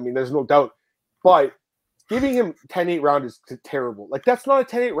sure. I mean, there's no doubt. But giving him 10-8 round is terrible. Like, that's not a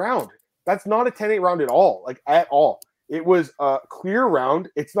 10-8 round. That's not a 10-8 round at all. Like, at all. It was a clear round.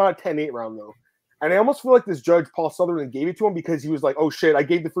 It's not a 10-8 round, though. And I almost feel like this judge, Paul Sutherland, gave it to him because he was like, oh, shit, I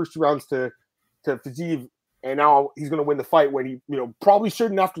gave the first 2 rounds to Fiziev, and now he's going to win the fight when he, probably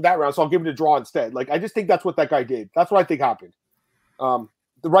shouldn't after that round, so I'll give it a draw instead. Like, I just think that's what that guy did. That's what I think happened.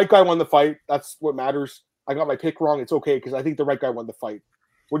 The right guy won the fight. That's what matters. I got my pick wrong. It's okay because I think the right guy won the fight.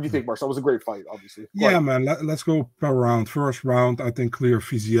 What do you think, Marcel? It was a great fight, obviously. Yeah, man. Let's go per round. First round, I think clear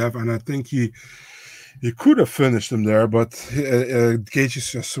Fiziev, and I think he could have finished him there, but Gaethje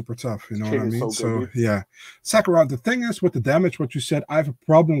is just super tough. You know what I mean? So yeah. Second round, the thing is with the damage, what you said, I have a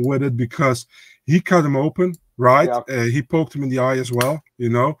problem with it because he cut him open, right? Yeah. He poked him in the eye as well,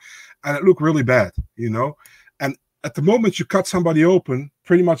 and it looked really bad, And at the moment you cut somebody open,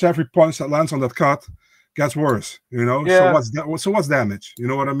 pretty much every punch that lands on that cut gets worse, Yeah. So what's damage? You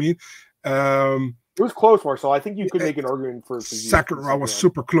know what I mean? It was close, Marcel. I think you could make an argument for second round was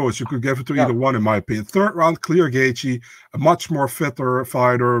super close. You could give it to either one, in my opinion. Third round, clear Gaethje, a much more fitter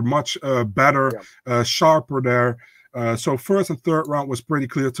fighter, much better, sharper there. So first and third round was pretty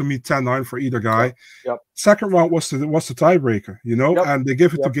clear to me, 10-9 for either guy. Yep. Second round was the tiebreaker, and they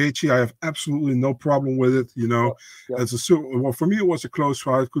give it to Gaethje. I have absolutely no problem with it, It's well, for me it was a close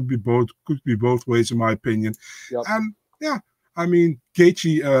fight. Could be both ways in my opinion. And yeah, I mean,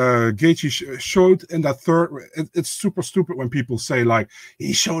 Gaethje showed in that third. It's super stupid when people say like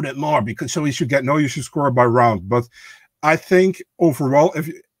he showed it more because so he should get you should score by round. But I think overall,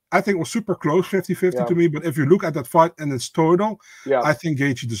 I think it was super close, 50-50 to me. But if you look at that fight and its total, I think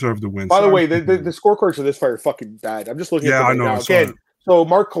Gaethje deserved the win. By the way, the scorecards for this fight are fucking bad. I'm just looking at them right now. Again, so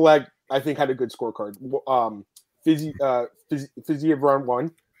Mark Collect, I think, had a good scorecard. Fiziev round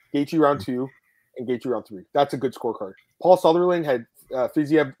 1, Gaethje round 2, and Gaethje round 3. That's a good scorecard. Paul Sutherland had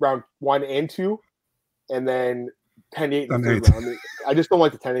Fiziev round 1 and 2, and then 10-8 in the third round. I just don't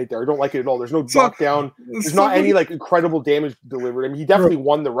like the 10-8 there. I don't like it at all. There's no knockdown. There's not any like incredible damage delivered. I mean, he definitely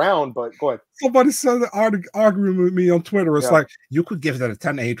won the round, but go ahead. Somebody said arguing with me on Twitter. It's like you could give that a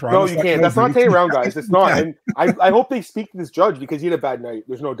 10-8 round. No, you can't. That's not 10 round, guys. It's not. And I hope they speak to this judge because he had a bad night.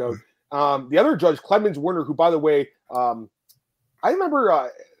 There's no doubt. The other judge, Clemens Werner, who, by the way, I remember.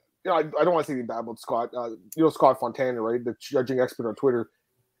 I don't want to say anything bad about Scott. Scott Fontana, right? The judging expert on Twitter.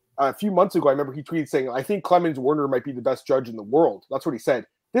 A few months ago, I remember he tweeted saying, I think Clemens Werner might be the best judge in the world. That's what he said.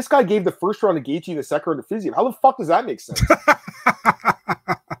 This guy gave the first round to Gaethje and the second round to Fiziev. How the fuck does that make sense?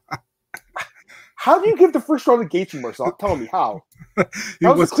 How do you give the first round to Gaethje, Marcel? Tell me how.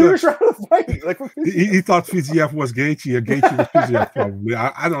 That was the clearest round of the fight. Like, he thought Fiziev was Gaethje, and Gaethje was Fiziev, probably.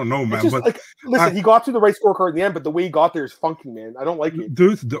 I don't know, man. But listen, he got to the right scorecard in the end, but the way he got there is funky, man. I don't like it.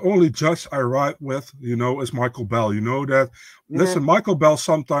 Dude, the only judge I ride with, is Michael Bell. You know that? Listen, Michael Bell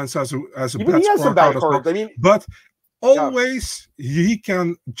sometimes has a even bad he has some bad cards. I mean, but always he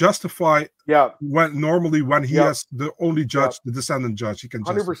can justify when he has the only judge, the descendant judge, he can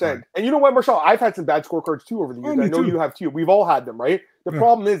 100%. And you know what, Marshall? I've had some bad scorecards too over the years. I know you have too. We've all had them, right? The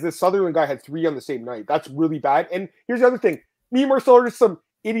problem is this Sutherland guy had 3 on the same night. That's really bad. And here's the other thing. Me and Marcel are just some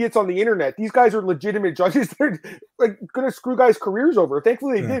idiots on the internet. These guys are legitimate judges. They're like going to screw guys' careers over.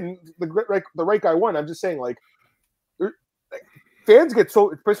 Thankfully they didn't. The right guy won. I'm just saying, like, fans get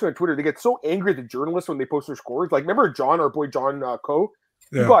so, especially on Twitter, they get so angry at the journalists when they post their scores. Like, remember John, our boy John Coe?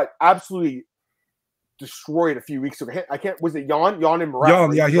 He got absolutely destroyed a few weeks ago. Was it Jan and Murat? Jan,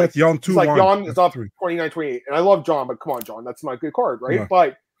 right? He had Jan 2-1. Like, Jan is up 29-28. And I love John, but come on, John, that's not a good card, right? Yeah.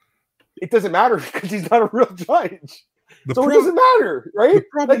 But it doesn't matter because he's not a real judge. It doesn't matter, right? The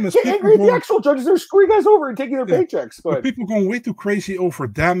problem is get angry at the actual judges. They're screwing guys over and taking their paychecks. But people going way too crazy over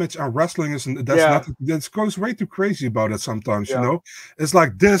damage and wrestling that goes way too crazy about it sometimes, It's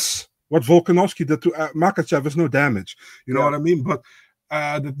like this, what Volkanovski did to Makhachev is no damage. You know what I mean? But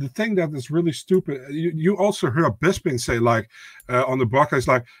the thing that is really stupid, you also heard Bisping say, like, on the broadcast,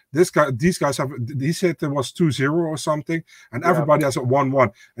 like, these guys have, he said there was 2-0 or something, and everybody has a 1-1.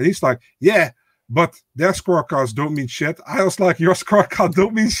 And he's like, but their scorecards don't mean shit. I was like, your scorecard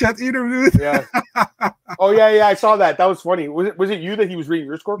don't mean shit either, dude. Yeah. Oh, yeah, I saw that. That was funny. Was it you that he was reading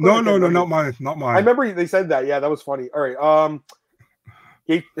your scorecard? No, not mine. I remember they said that. Yeah, that was funny. All right.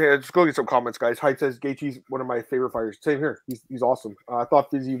 Just go get some comments, guys. Hyde says Gaethje's one of my favorite fighters. Same here. He's awesome. I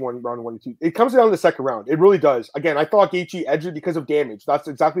thought Fizzy won round 1 and 2. It comes down to the second round. It really does. Again, I thought Gaethje edged it because of damage. That's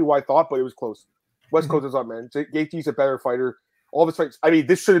exactly what I thought, but it was close. West Coast is up, man. Gaethje's a better fighter. All of his fights. I mean,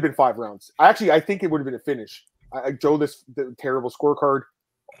 this should have been 5 rounds. I think it would have been a finish. The terrible scorecard,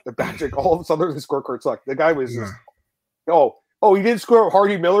 the backcheck, all of a sudden the scorecard sucked. The guy was just, he didn't score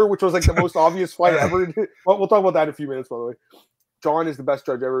Hardy Miller, which was like the most obvious fight ever. Well, we'll talk about that in a few minutes, by the way. John is the best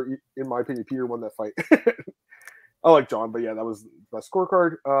judge ever, in my opinion. Peter won that fight. I like John, but yeah, that was the best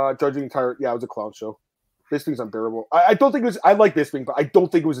scorecard. Judging entire, it was a clown show. Bisping's unbearable. I don't think it was. I like Bisping, but I don't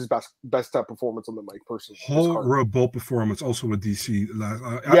think it was his best performance on the mic. Personally, horrible performance. Also with DC.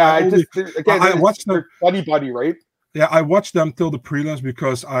 I watched their buddy, right? Yeah, I watched them till the prelims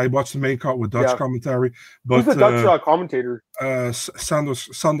because I watched the main card with Dutch commentary. But who's the Dutch commentator? Sanders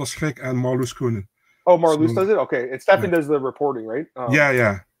Schick and Marloes Koenen. Oh, Marloes does it. Okay, and Stefan does the reporting, right?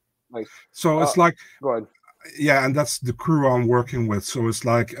 Yeah. Nice. So it's like. Go ahead. Yeah, and that's the crew I'm working with. So it's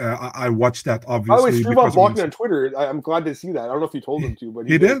like I watched that obviously. Stream on blocking on Twitter. I'm glad to see that. I don't know if you told him to, but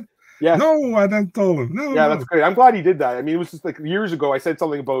he did. Yeah. No, I didn't tell him. No. Yeah, that's great. I'm glad he did that. I mean, it was just like years ago. I said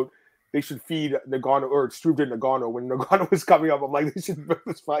something about they should feed Nagano or Struve did Nagano when Nagano was coming up. I'm like, they should book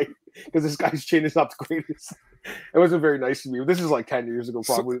this fight because this guy's chin is not the greatest. It wasn't very nice to me. This is like 10 years ago,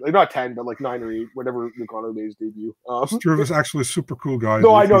 probably. Like, not 10, but like 9 or 8, whenever Nagano made his debut. Struve is actually a super cool guy.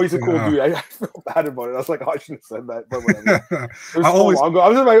 No, I know he's a cool dude. I feel bad about it. I was like, oh, I shouldn't have said that, but whatever.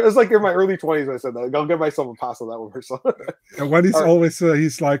 It was like in my early 20s when I said that. Like, I'll give myself a pass on that one. So. And when he's always,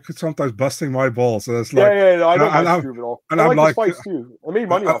 he's like sometimes busting my balls. So it's like, no, I don't like Struve at all. And I I'm like his fights too. I made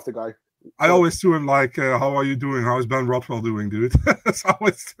money off the guy. I always do him like, how are you doing? How is Ben Rothwell doing, dude? So I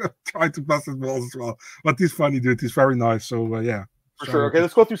always try to bust his balls as well. But he's funny, dude. He's very nice. So, yeah. For sure. Okay,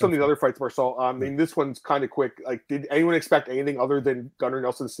 let's go through some of these other fights, Marcel. I mean, this one's kind of quick. Like, did anyone expect anything other than Gunnar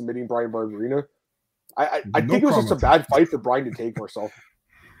Nelson submitting Brian Barberina? I think it was just a bad fight for Brian to take, Marcel.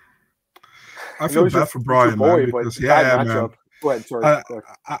 I feel bad for Brian, man. Because, man. Go ahead, sorry.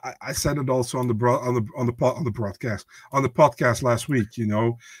 I said it also on the broadcast, on the podcast last week.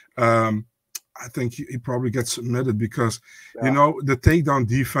 I think he probably gets submitted because the takedown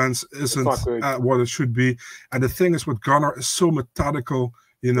defense isn't what it should be. And the thing is, with Gunnar is so methodical.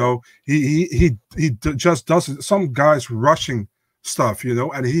 He just does it. Some guys rushing stuff,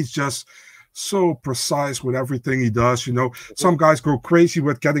 and he's just so precise with everything he does. Some guys go crazy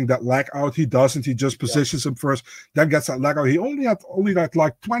with getting that leg out. He doesn't. He just positions him first, then gets that leg out. He only had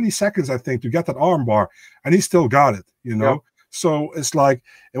like 20 seconds, I think, to get that arm bar, and he still got it. So it's like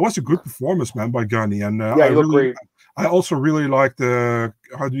it was a good performance, man, by Gunny. And he looked great. I also really like the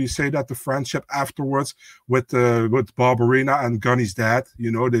the friendship afterwards with Barberina and Gunny's dad.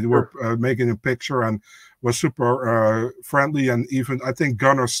 They were making a picture and was super friendly, and even I think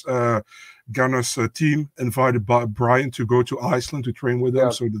Gunner's team invited Brian to go to Iceland to train with them.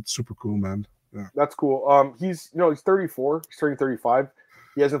 So that's super cool, man. Yeah. That's cool. He's 34. He's turning 35.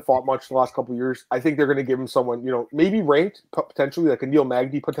 He hasn't fought much the last couple of years. I think they're going to give him someone, maybe ranked potentially, like a Neil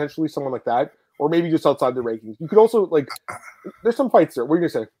Magny, potentially someone like that, or maybe just outside the rankings. You could also there's some fights there. What are you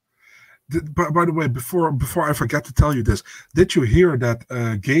going to say? By the way, before I forget to tell you this, did you hear that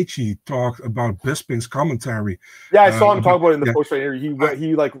Gaethje talked about Bisping's commentary? Yeah, I saw him talk about it in the post-fight interview.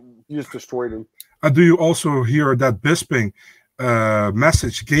 He just destroyed him. Do you also hear that Bisping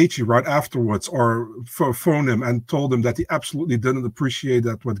messaged Gaethje right afterwards, or phoned him and told him that he absolutely didn't appreciate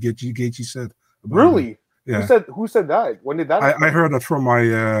what Gaethje said? Really? Him. Yeah. Who said that? When did that happen? I heard that from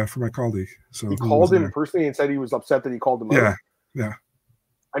my colleague. So he called him personally and said he was upset that he called him out. Yeah.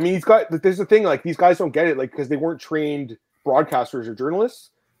 I mean, there's the thing, like, these guys don't get it, like, because they weren't trained broadcasters or journalists.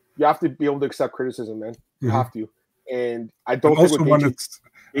 You have to be able to accept criticism, man. You have to. And I don't think also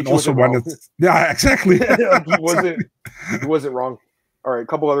when it's yeah, exactly. He wasn't wrong. All right, a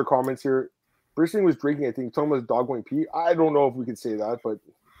couple other comments here. Bisping was drinking, I think. Talking about his dog going pee. I don't know if we can say that, but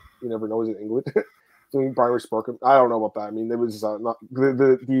you never know. Is it England? Doing Brian was sparking. I don't know about that. I mean, it was not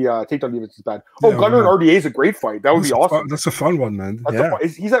the takedown defense is bad. Gunnar and RDA is a great fight. That would be awesome. That's a fun one, man.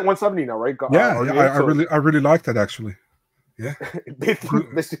 He's at 170 now, right? RDA, I really like that actually. Yeah.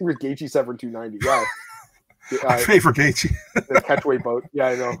 Bisping with Gaethje 7-290. Yeah. I favor Gaethje. The catchweight bout. Yeah,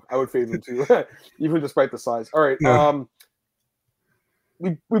 I know. I would favor him too, even despite the size. All right. Yeah.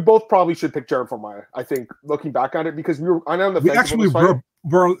 We both probably should pick Jared Formier. I think, looking back on it, because we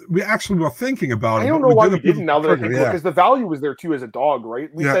actually were thinking about it. I don't know why we didn't. Now that I think, because the value was there too as a dog, right?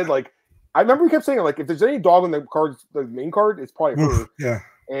 We said, like, I remember we kept saying, like, if there's any dog on the main card, it's probably her. Yeah.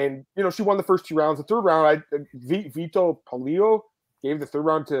 And she won the first 2 rounds. The third round, Vito Palio gave the third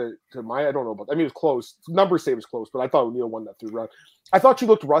round to Maya. I don't know about that. I mean, it was close. Numbers say it was close, but I thought O'Neal won that third round. I thought she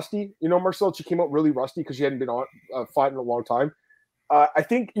looked rusty. Marcel, she came out really rusty because she hadn't been on fight in a long time. I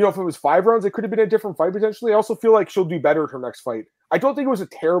think, if it was 5 rounds, it could have been a different fight potentially. I also feel like she'll do better at her next fight. I don't think it was a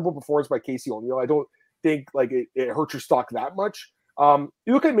terrible performance by Casey O'Neal. I don't think it hurt your stock that much. You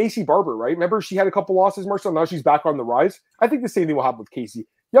look at Macy Barber, right? Remember, she had a couple losses, Marcel. Now she's back on the rise. I think the same thing will happen with Casey.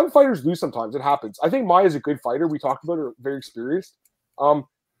 Young fighters lose sometimes. It happens. I think Maya's a good fighter. We talked about her, very experienced. I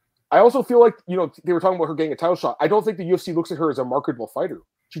also feel like, they were talking about her getting a title shot. I don't think the UFC looks at her as a marketable fighter.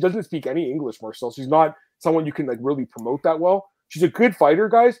 She doesn't speak any English, Marcel. She's not someone you can really promote that well. She's a good fighter,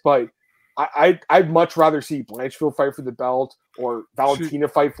 guys, but I'd much rather see Blanchfield fight for the belt, or Valentina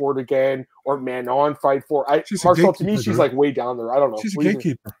fight for it again, or Manon fight for it. Marcel, to me, she's like way down there. I don't know. She's a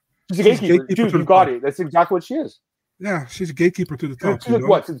gatekeeper. She's a gatekeeper. Dude, you got it. That's exactly what she is. Yeah, she's a gatekeeper to the top. To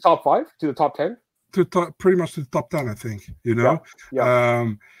what? To the top 5? To the top 10? Pretty much to the top 10, I think. Yeah.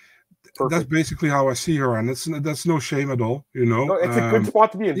 That's basically how I see her, and that's no shame at all. No, it's a good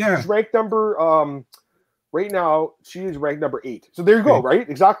spot to be in. Yeah. She's ranked number right now. She is ranked number 8. So there you go. Right?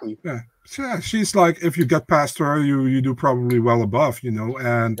 Exactly. Yeah. Yeah. She's like, if you get past her, you do probably well above.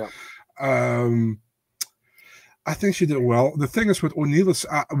 And I I think she did well. The thing is with O'Neal is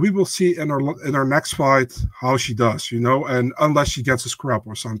we will see in our next fight how she does, and unless she gets a scrap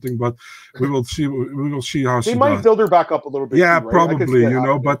or something, but we will see how she does. They might build her back up a little bit. Yeah, too, right? probably,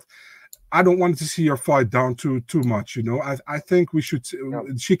 but I don't want to see her fight down too much, I think we should. Yep.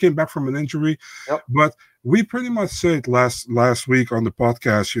 She came back from an injury, but we pretty much said last week on the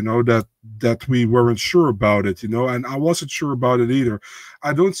podcast, that we weren't sure about it, and I wasn't sure about it either.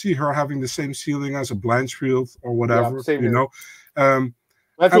 I don't see her having the same ceiling as a Blanchfield or whatever,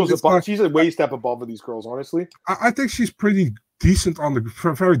 she's a way step above of these girls, honestly. I think she's pretty decent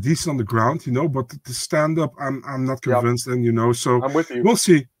very decent on the ground, but the stand up, I'm not convinced, and so I'm with you. We'll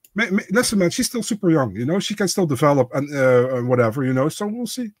see. Listen, man, she's still super young. She can still develop and whatever. So we'll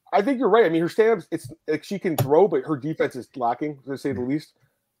see. I think you're right. I mean, her stand-ups, it's like she can throw, but her defense is lacking, to say the least.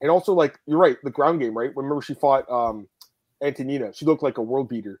 And also, like, you're right, the ground game, right? Remember, she fought Antonina. She looked like a world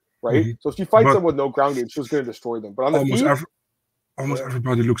beater, right? Mm-hmm. So if she fights someone with no ground game, she was going to destroy them. But on the almost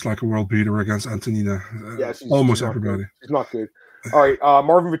everybody looks like a world beater against Antonina. She's everybody. She's not good. All right,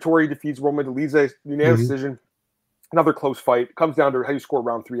 Marvin Vettori defeats Roman Dolidze, unanimous decision. Another close fight. Comes down to how you score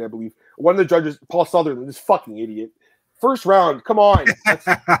round 3, I believe. One of the judges, Paul Sutherland, this fucking idiot. First round, come on.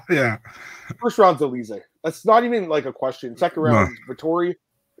 Yeah. First round's Dolidze. That's not even like a question. Second round, Vettori.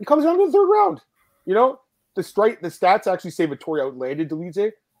 It comes down to the third round. The stats actually say Vettori outlanded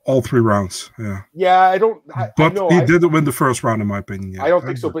Dolidze. All 3 rounds, yeah. Yeah, I don't. But he didn't win the first round, in my opinion. Yeah. I don't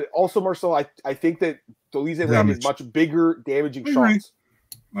think so. But also, Marcel, I think that Dolidze landed much bigger, damaging shots.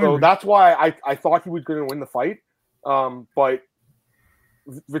 So that's why I thought he was going to win the fight. But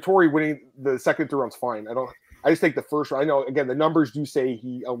Vettori winning the second, third round's fine. I just think the first round. I know again the numbers do say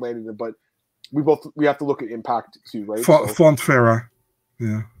he outlanded him, but we have to look at impact too, right? Fontvera,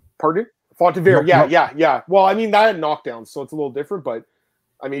 yeah. Pardon? Fontvera, yeah. Well, I mean that had knockdowns, so it's a little different. But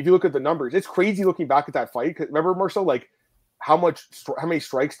I mean, if you look at the numbers, it's crazy looking back at that fight. Remember, Marcel, like how many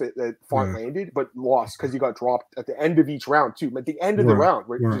strikes that Font landed, but lost because he got dropped at the end of each round too. At the end of the round,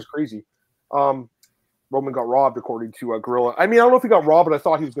 right, which is crazy. Roman got robbed, according to Gorilla. I mean, I don't know if he got robbed, but I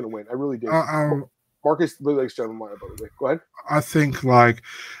thought he was going to win. I really did. Marcus, ladies and gentlemen, by the way. Go ahead. I think, I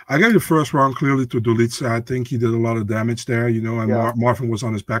gave the first round clearly to Dolidze. I think he did a lot of damage there, and Marvin was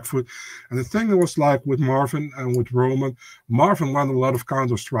on his back foot. And the thing that was with Marvin and with Roman, Marvin landed a lot of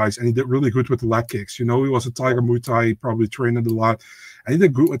counter strikes, and he did really good with the leg kicks. He was a Tiger Muay Thai. He probably trained it a lot, and he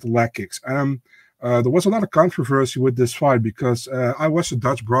did good with the leg kicks. There was a lot of controversy with this fight because I watched the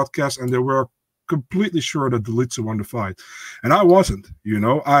Dutch broadcast, and they were completely sure that Dolidze won the fight, and I wasn't.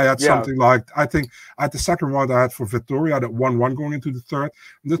 I had something like, I think at the second round I had for Vettori, I had 1-1 going into the third,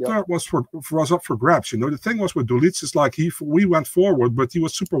 and the third was up for grabs. The thing was with Dolidze is we went forward, but he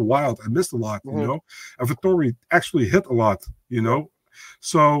was super wild and missed a lot. And Vettori actually hit a lot.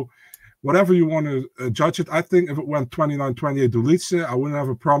 So whatever you want to judge it, I think if it went 29-28 Dolidze, I wouldn't have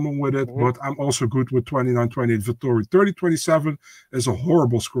a problem with it. But I'm also good with 29-28 Vettori. 30-27 is a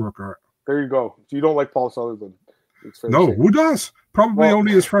horrible scorecard. There you go. So you don't like Paul Sutherland? No, who does? Probably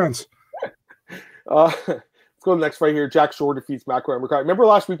only his friends. Let's go to the next fight here. Jack Shore defeats Makwan Amirkhani. Remember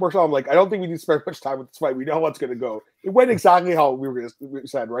last week, Marcel? I'm like, I don't think we need to spend much time with this fight. We know how it's going to go. It went exactly how we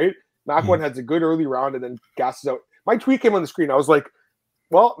said, right? Makwan has a good early round and then gasses out. My tweet came on the screen. I was like,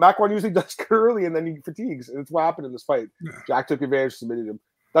 well, Makwan usually does good early and then he fatigues. And it's what happened in this fight. Yeah. Jack took advantage, submitted him.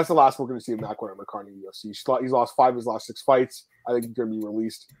 That's the last we're going to see of Makwan Amirkhani in the UFC. He's lost 5 of his last 6 fights. I think he's going to be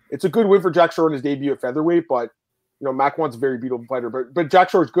released. It's a good win for Jack Shore in his debut at featherweight, but Makwan's a very beatable fighter. But Jack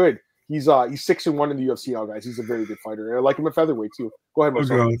Shore's good. He's 6-1 in the UFC now, guys. He's a very good fighter, and I like him at featherweight too. Go ahead,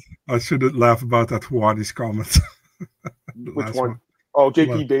 Marcel. Oh God, I shouldn't laugh about that Juani's comment. Which one? Oh,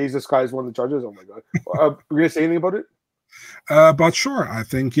 JP Bays. This guy's one of the judges. Oh my God. We're going to say anything about it? But sure, I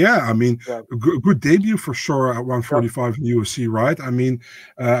think, I mean, good debut for sure at 145 in UFC, right? I mean,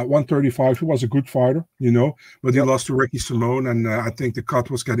 at 135, he was a good fighter, but he lost to Ricky Simone, and I think the cut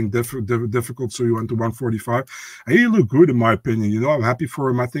was getting difficult, so he went to 145. And he looked good, in my opinion. I'm happy for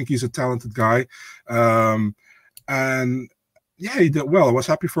him. I think he's a talented guy. And yeah, he did well. I was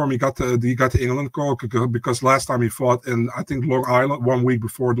happy for him. He got the England call because last time he fought in, I think, Long Island 1 week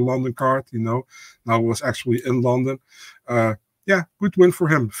before the London card. Now it was actually in London. Good win for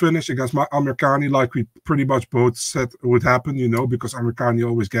him. Finish against Amirkhani, like we pretty much both said would happen. Because Amirkhani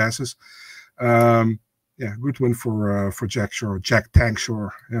always gasses. Good win for Jack Shore, Jack Tank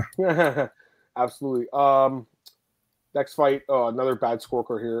Shore. Yeah, absolutely. Next fight, another bad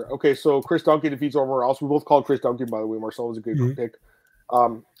scorecard here. Okay, so Chris Duncan defeats Omar Morales. We both called Chris Duncan, by the way. Marcel was a good pick.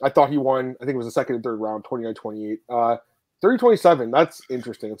 I thought he won. I think it was the second and third round, 29-28. 30-27, that's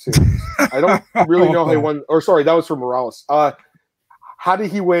interesting. Let's see. I don't really know how he won. Or sorry, that was for Morales. How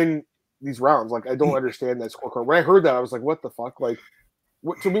did he win these rounds. Like, I don't understand that scorecard. When I heard that, I was like, what the fuck? Like,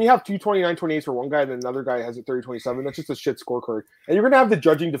 so when you have 229-28 for one guy and then another guy has a 30-27, that's just a shit scorecard. And you're going to have the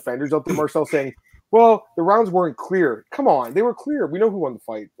judging defenders out there, Marcel, saying, well, the rounds weren't clear. Come on, they were clear. We know who won the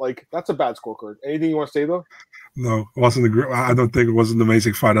fight. Like, that's a bad scorecard. Anything you want to say, though? No, it wasn't I don't think it was an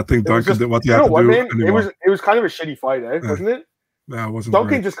amazing fight. I think Duncan did what he had to do. Man, it was kind of a shitty fight, wasn't it? Yeah, it wasn't. Duncan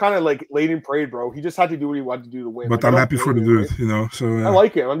great. just kind of like laid and prayed, bro. He just had to do what he wanted to do to win. But like, I'm happy for the dude, right? You know. So I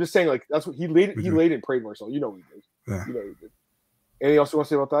like him. I'm just saying, like, that's what he laid. He laid and prayed, Marcel. You know what he did. Yeah. You know what he did. Anything else you want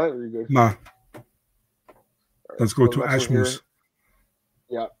to say about that? Or are you good? Nah. Right, let's go to Ashmus.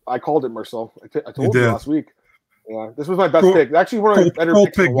 Yeah, I called it, Marcel. I told you last week. Yeah, this was my best pick. Actually, one of my better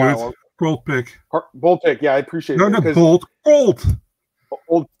picks in a while. Dude. Gold pick. Bold pick. Yeah, I appreciate it. No, not gold. Gold.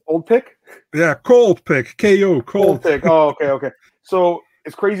 Old pick? Yeah, cold pick. KO. Cold pick. Oh, okay. So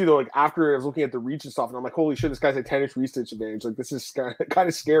it's crazy though. Like after I was looking at the reach and stuff, and I'm like, holy shit, this guy's a 10-inch reach advantage. Like this is kind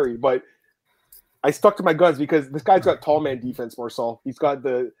of scary. But I stuck to my guns because this guy's got tall man defense, Marcel. He's got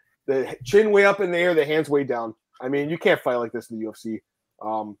the chin way up in the air, the hands way down. I mean, you can't fight like this in the UFC.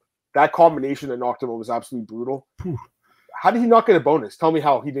 That combination that knocked him out was absolutely brutal. Whew. How did he not get a bonus? Tell me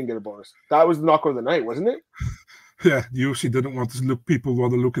how he didn't get a bonus. That was the knockout of the night, wasn't it? Yeah, the UFC didn't want to look. People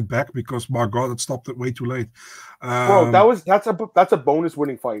want to look it back because my God, it stopped it way too late. Bro, that's a bonus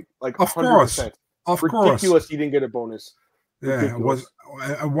winning fight. Like 100%. Of ridiculous. Course. He didn't get a bonus. Yeah, ridiculous.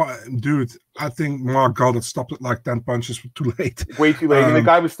 It was. Dude, I think my God, it stopped it like 10 punches too late. Way too late. And the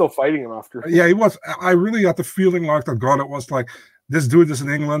guy was still fighting him after. Yeah, he was. I really had the feeling like that. God, it was like. This dude is in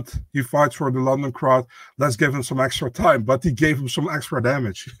England. He fights for the London crowd. Let's give him some extra time. But he gave him some extra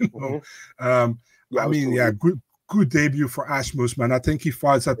damage. You know? Mm-hmm. Good debut for Ashmus, man. I think he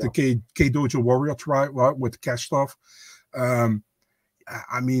fights at the K Dojo Warrior trial, right, with Keshtov.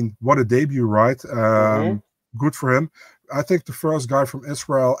 I mean, what a debut, right? Good for him. I think the first guy from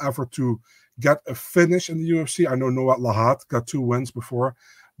Israel ever to get a finish in the UFC. I know Noah Lahat got 2 wins before.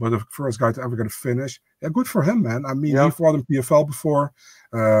 But the first guy to ever get a finish. Yeah, good for him, man. I mean, he fought in PFL before.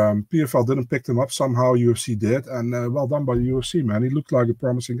 PFL didn't pick him up. Somehow UFC did. And well done by the UFC, man. He looked like a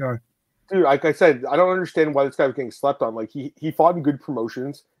promising guy. Dude, like I said, I don't understand why this guy was getting slept on. Like, he fought in good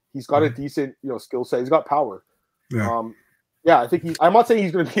promotions. He's got a decent, skill set. He's got power. Yeah. I think I'm not saying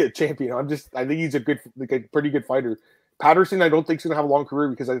he's going to be a champion. I think he's a pretty good fighter. Patterson, I don't think he's going to have a long career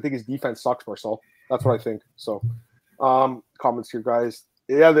because I think his defense sucks, Marcel. That's what I think. So, comments here, guys.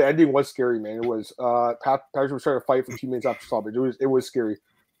 Yeah, the ending was scary, man. It was. Patterson was trying to fight for 2 minutes after stoppage. It was scary.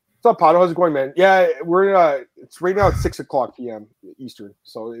 What's up, Pato? How's it going, man? Yeah, we're it's right now at 6:00 p.m. Eastern,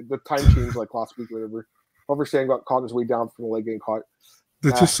 so the time changed like last week, or whatever. However, Stan got caught his way down from the leg getting caught.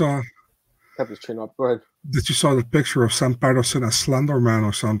 You saw? Kept his chin up. Go ahead. Did you saw the picture of Sam Patterson as Slender Man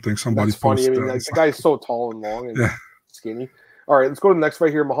or something? Somebody funny. posted. I mean, the guy's so tall and long and skinny. All right, let's go to the next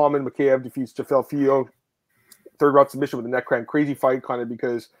fight here. Muhammad Makayev defeats Jafel Fio. 3rd round submission with a neck crank. Crazy fight, kind of,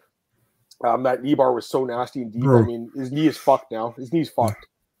 because that knee bar was so nasty and deep. Bro. I mean, his knee is fucked now. His knee's fucked.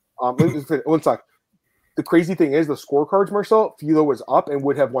 One sec. The crazy thing is, the scorecards, Marcel, Filo was up and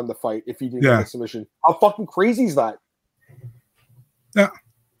would have won the fight if he didn't get the submission. How fucking crazy is that? Yeah,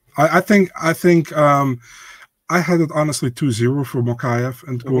 I think I had it honestly 2-0 for Makayev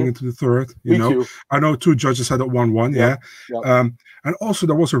and going into the 3rd. You know, too. I know 2 judges had it 1-1. Yeah. And also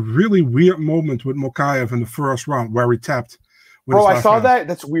there was a really weird moment with Makayev in the 1st round where he tapped. Bro, I saw that.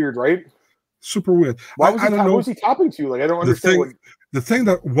 That's weird, right? Super weird. What was he tapping to? Like, I don't understand. The thing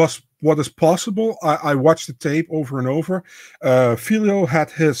that was what is possible. I watched the tape over and over. Filio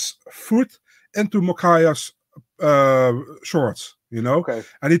had his foot into Makayev's shorts. You know,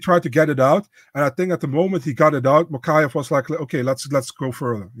 and he tried to get it out, and I think at the moment he got it out, Makayev was like, "Okay, let's go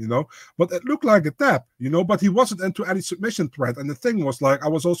further," you know. But it looked like a tap, you know. But he wasn't into any submission threat, and the thing was like, I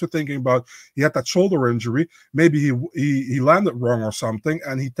was also thinking about he had that shoulder injury. Maybe he landed wrong or something,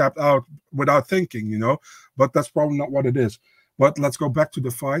 and he tapped out without thinking, you know. But that's probably not what it is. But let's go back to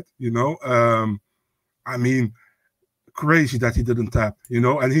the fight, you know. I mean, crazy that he didn't tap, you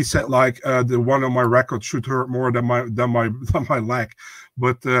know. And he said like the one on my record should hurt more than my leg.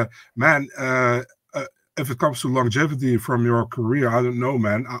 But man, if it comes to longevity from your career, I don't know,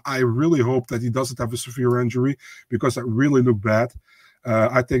 man. I really hope that he doesn't have a severe injury because that really looked bad.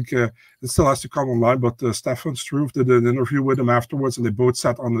 I think it still has to come online, but Stefan Struve did an interview with him afterwards, and they both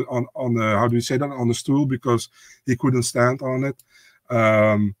sat on the how do you say that, on the stool, because he couldn't stand on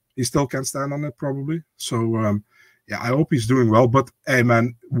it. He still can't stand on it probably. So yeah, I hope he's doing well. But hey,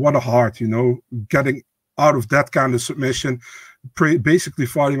 man, what a heart, you know, getting out of that kind of submission, basically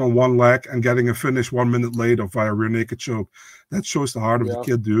fighting on one leg and getting a finish 1 minute later via rear naked choke. That shows the heart of the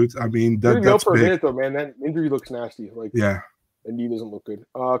kid, dude. I mean, that's for big. a minute though, man. That injury looks nasty. Like, yeah. and knee doesn't look good.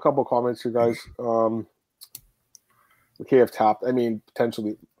 A couple of comments here, guys. Mikheyev tapped. I mean,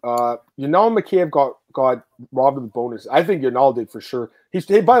 potentially. Yanal Mikheyev got robbed of the bonus. I think Yanal did for sure. By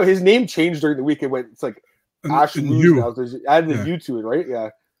the way, his name changed during the week. It's like Ash Luz now. There's added a U to it, right? Yeah.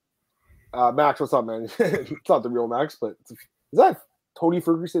 Max, what's up, man? It's not the real Max, but is that Tony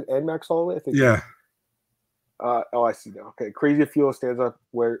Ferguson and Max Holloway? I think. Yeah. I see now. Okay. Crazy if Filo stands up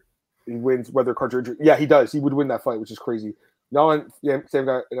where he wins, whether cards or injury. Yeah, he does. He would win that fight, which is crazy. No, same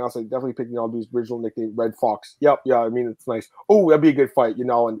guy, and also definitely picking Yaldu's original nickname, Red Fox. Yep, yeah, I mean, it's nice. Oh, that'd be a good fight,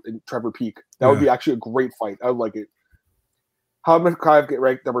 and Trevor Peak. That would be actually a great fight. I would like it. How did Mikheyev get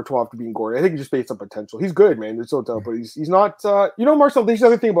ranked number 12 to being Gordon? I think just based on potential. He's good, man. There's no doubt, but he's not. Marcel. There's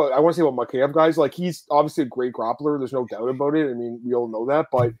another thing I want to say about Mikheyev, guys. Like, he's obviously a great grappler. There's no doubt about it. I mean, we all know that.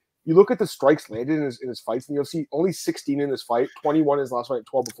 But you look at the strikes landed in his fights in the UFC. Only 16 in this fight, 21 in his last fight,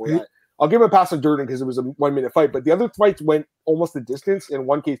 12 before that. I'll give him a pass on Durden because it was a 1-minute fight, but the other fights went almost the distance. In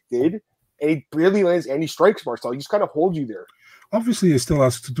one case, and he barely lands any strikes. Marcel, he just kind of holds you there. Obviously, he still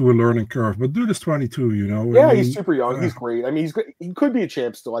has to do a learning curve, but dude is 22. Yeah, I mean, he's super young. He's great. I mean, he could be a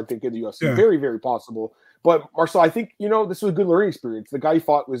champ still. I think in the UFC, very, very possible. But Marcel, I think this was a good learning experience. The guy he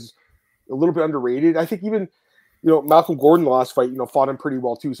fought was a little bit underrated. I think even Malcolm Gordon, the last fight, fought him pretty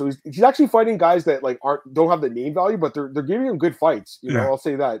well too. So he's actually fighting guys that don't have the name value, but they're giving him good fights. I'll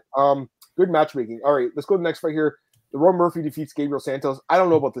say that. Good matchmaking. All right, let's go to the next fight here. The Ron Murphy defeats Gabriel Santos. I don't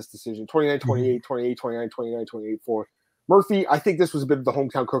know about this decision. 29-28, 28-29, 29-28 for Murphy. I think this was a bit of the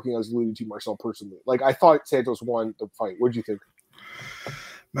hometown cooking I was alluding to, Marcel, personally. I thought Santos won the fight. What did you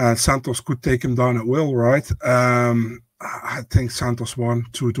think? Santos could take him down at will, right? I think Santos won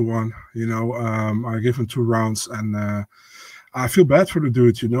 2-1. I gave him 2 rounds, and I feel bad for the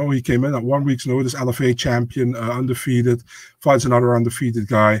dude. He came in at 1 week's notice, LFA champion, undefeated, fights another undefeated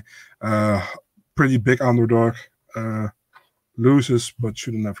guy, pretty big underdog, loses, but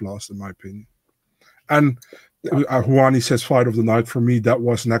shouldn't have lost, in my opinion. And Juani says fight of the night for me. That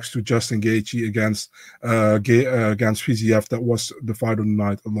was next to Justin Gaethje against Fiziev. That was the fight of the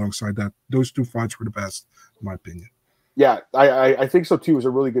night. Alongside that, those 2 fights were the best, in my opinion. Yeah, I think so too. It was a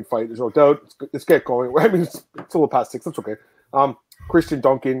really good fight. There's no doubt. Let's get going. I mean, it's a little past 6. That's okay. Christian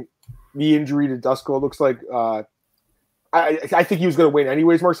Duncan, knee injury to Dusko. Looks like I think he was going to win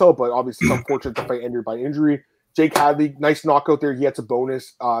anyways, Marcel. But obviously, it's unfortunate the fight ended by injury. Jake Hadley, nice knockout there. He gets a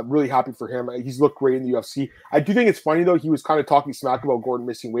bonus. Really happy for him. He's looked great in the UFC. I do think it's funny though. He was kind of talking smack about Gordon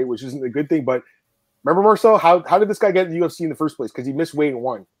missing weight, which isn't a good thing. But remember, Marcel, how did this guy get in the UFC in the first place? Because he missed weight and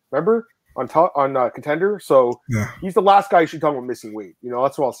won. Remember? On Contender, so he's the last guy you should talk about missing weight.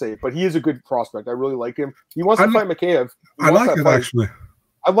 That's what I'll say. But he is a good prospect. I really like him. He wants to fight Mikheyev. I like it actually.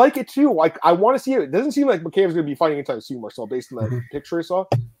 I like it too. I want to see it. It doesn't seem like Mikheyev's going to be fighting anytime soon, Marcel, based on that picture I saw.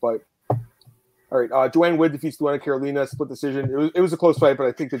 But all right, Joanne Wood defeats Luana Carolina, split decision. It was a close fight, but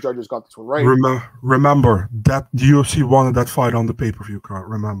I think the judges got this one right. Remember that the UFC wanted that fight on the pay-per-view card.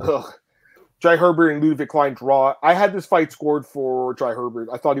 Remember. Jai Herbert and Ludwig Klein draw. I had this fight scored for Jai Herbert.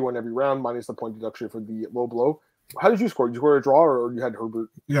 I thought he won every round, minus the point deduction for the low blow. How did you score? Did you score a draw or you had Herbert?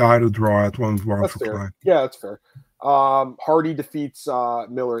 Yeah, I had a draw at 1 round for Klein. Yeah, that's fair. Hardy defeats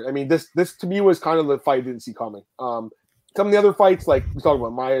Miller. I mean, this to me was kind of the fight I didn't see coming. Some of the other fights, like we talked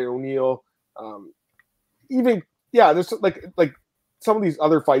about Maya O'Neal, there's like some of these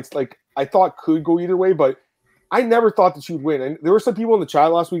other fights, I thought could go either way, but I never thought that she would win. And there were some people in the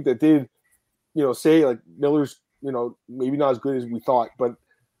chat last week that did, say Miller's, maybe not as good as we thought, but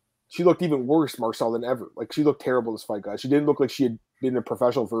she looked even worse, Marcel, than ever. She looked terrible this fight, guys. She didn't look like she had been a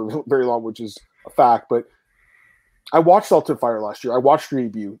professional for very long, which is a fact. But I watched Ultimate Fighter last year. I watched her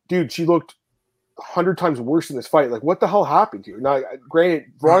debut. Dude, she looked 100 times worse in this fight. What the hell happened here? Now, granted,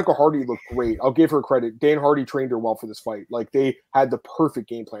 Veronica Hardy looked great. I'll give her credit. Dan Hardy trained her well for this fight. They had the perfect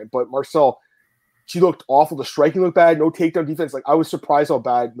game plan. But Marcel, she looked awful. The striking looked bad. No takedown defense. I was surprised how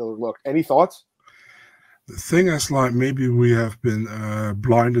bad Miller looked. Any thoughts? The thing is, maybe we have been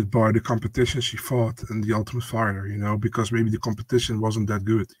blinded by the competition she fought in the Ultimate Fighter, because maybe the competition wasn't that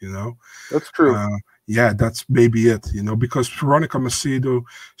good, That's true. Yeah, that's maybe it, because Veronica Macedo,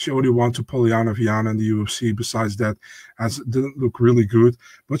 she only won to Poliana Viana in the UFC. Besides that, didn't look really good.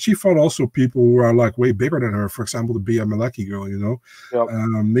 But she fought also people who are way bigger than her. For example, the Bia Malecki girl, Yep.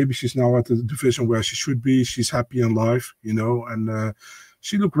 Maybe she's now at the division where she should be. She's happy in life, and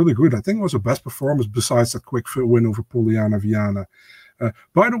she looked really good. I think it was her best performance besides that quick win over Poliana Viana.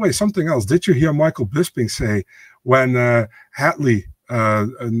 By the way, something else. Did you hear Michael Bisping say when Hadley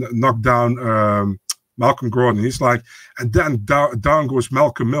knocked down Malcolm Gordon? He's like, and then down goes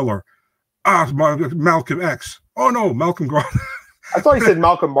Malcolm Miller. Malcolm X. Oh, no, Malcolm Gordon. I thought he said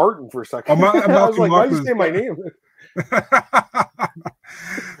Malcolm Martin for a second. Malcolm I was like, Martin. why did you say my name?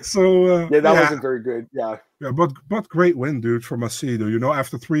 So yeah, that wasn't very good. Yeah. Yeah, but great win, dude, from Macedo. You know,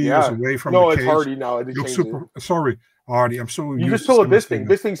 after 3 years Yeah. away from No, the it's cage, Hardy now. I did you're change super it. sorry, Hardy. I'm so You used just to told saying Bisping.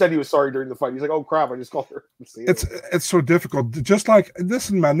 Bisping said he was sorry during the fight. He's like, "Oh crap, I just called her." It's so difficult. Just like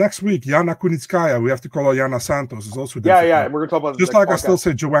listen, man. Next week, Yana Kunitskaya. We have to call her Yana Santos. It's also difficult. Yeah. And we're gonna talk about just the like podcast. I still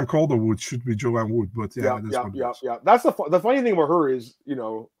say Joanne Calderwood should be Joanne Wood, but yeah, yeah. That's the funny thing about her is, you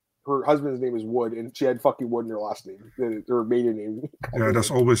know, her husband's name is Wood, and she had fucking Wood in her last name, her maiden name. Yeah,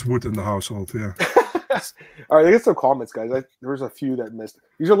 there's always Wood in the household. Yeah. All right, I get some comments, guys. There's a few that missed.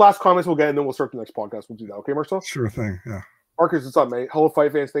 These are the last comments we'll get, and then we'll start the next podcast. We'll do that. Okay, Marcel? Sure thing. Yeah. Marcus, what's up, mate? Hello,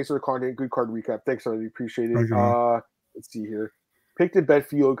 fight fans. Thanks for the content. Good card recap. Thanks, I really appreciate it. Thank you, Let's see here. Picked at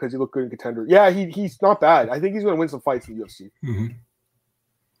Betfield because he looked good in contender. Yeah, he's not bad. I think he's going to win some fights in the UFC. Mm-hmm.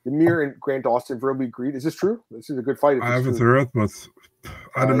 Demir and Grant Dawson verbally agreed. Is this true? This is a good fight. I haven't heard, but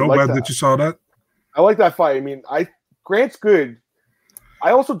I don't know. But did you saw that? I like that fight. I mean, Grant's good.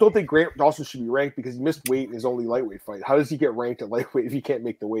 I also don't think Grant Dawson should be ranked because he missed weight in his only lightweight fight. How does he get ranked at lightweight if he can't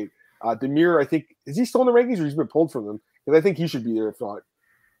make the weight? Demir, I think, is he still in the rankings or he's been pulled from them? Because I think he should be there if not.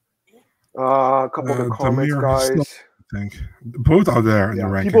 A couple of the comments, Demir, guys. still, I think both out there in the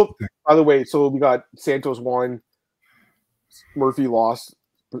rankings. People, by the way, so we got Santos won, Murphy lost,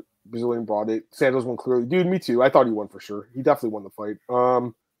 Brazilian brought it. Santos won clearly. Dude, me too. I thought he won for sure. He definitely won the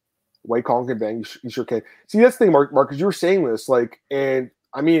fight. White Kong can bang. He sure can. See, that's the thing, Mark, because you were saying this, like, and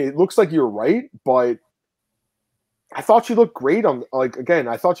I mean, it looks like you're right, but I thought she looked great on, like, again,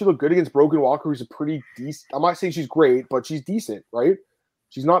 I thought she looked good against Brogan Walker, who's a pretty decent, I'm not saying she's great, but she's decent, right?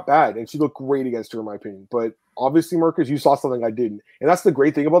 She's not bad, and she looked great against her, in my opinion. But obviously, Marcus, you saw something I didn't. And that's the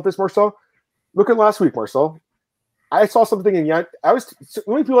great thing about this, Marcel. Look at last week, Marcel. I saw something in the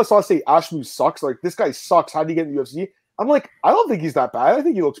only people I saw say Ashmu sucks, like, this guy sucks, how did he get in the UFC? I'm like, I don't think he's that bad. I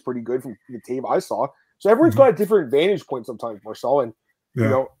think he looks pretty good from the tape I saw. So everyone's got a different vantage point sometimes, Marcel. And, you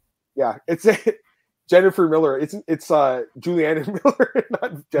know, yeah, it's Jennifer Miller. It's Juliana Miller,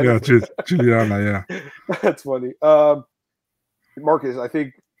 not Jennifer. Yeah, Juliana, yeah. That's funny. Marcus, I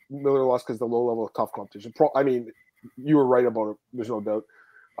think Miller lost because of the low level of tough competition. I mean, you were right about it. There's no doubt.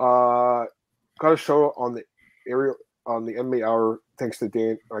 Got a show on the MMA Hour thanks to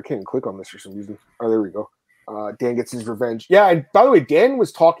Dan. I can't even click on this for some reason. Oh, there we go. Dan gets his revenge. Yeah, and by the way, Dan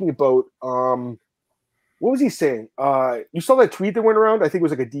was talking about what was he saying? You saw that tweet that went around? I think it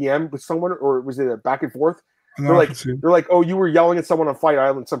was like a DM with someone, or was it a back and forth? They're like, oh, you were yelling at someone on Fight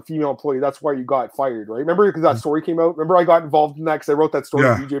Island, some female employee. That's why you got fired, right? Remember, because that story came out. Remember, I got involved in that because I wrote that story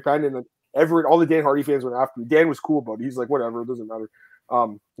with DJ Penn, and then all the Dan Hardy fans went after me. Dan was cool about it. He's like, whatever, it doesn't matter.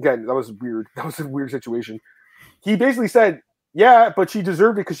 Again, that was weird. That was a weird situation. He basically said, yeah, but she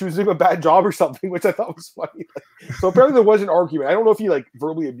deserved it because she was doing a bad job or something, which I thought was funny. So apparently there was an argument. I don't know if he like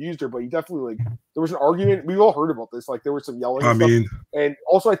verbally abused her, but he definitely there was an argument. We all heard about this. Like there was some yelling. And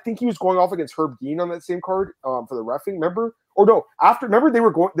also I think he was going off against Herb Dean on that same card for the reffing. Remember? Or no, remember they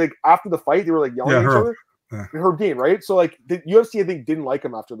were going after the fight they were like yelling at each other. Yeah. Herb Dean, right? So like the UFC I think didn't like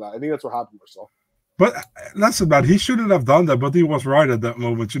him after that. I think that's what happened, Marcel. But listen, man, he shouldn't have done that. But he was right at that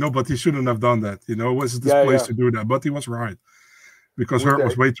moment, But he shouldn't have done that. It was this place to do that. But he was right. Because Hurt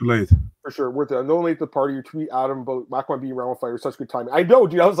was way too late. For sure. Worth it. No late to the party. You tweet Adam about Macron being around with fire. Such good timing. I know,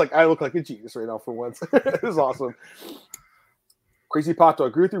 dude. I was like, I look like a genius right now for once. It was awesome. Crazy Pato. I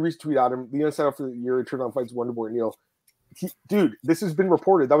agree with your recent tweet, Adam. Leon set up for the year and turned on fights Wonderboy Neil. Dude, this has been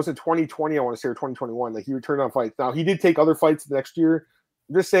reported. That was in 2020, I want to say, or 2021. Like, he returned on fights. Now, he did take other fights the next year.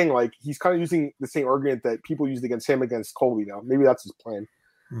 I'm just saying, like, he's kind of using the same argument that people used against him against Colby now. Maybe that's his plan.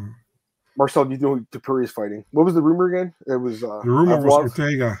 Mm. Marcel, you know Tapuri's fighting. What was the rumor again? It was the rumor was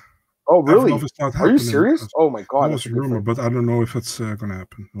Ortega. Oh, really? Are you serious? Oh my god, that was a rumor, but I don't know if it's going to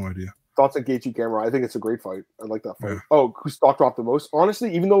happen. No idea. Thoughts on Gaethje Gamrot? I think it's a great fight. I like that fight. Yeah. Oh, who stock dropped the most?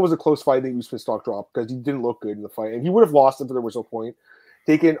 Honestly, even though it was a close fight, I think Usman stock dropped because he didn't look good in the fight, and he would have lost if there was no point.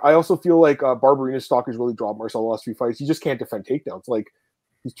 I also feel like Barberina's stock has really dropped. Marcel the last few fights, he just can't defend takedowns. Like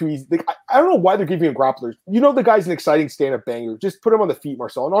he's too easy. Like, I don't know why they're giving him grapplers. The guy's an exciting stand-up banger. Just put him on the feet,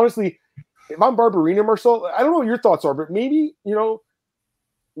 Marcel. And honestly, if I'm Barberina, Marcel, I don't know what your thoughts are, but maybe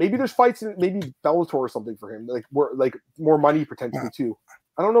maybe there's fights in maybe Bellator or something for him, like more money potentially too.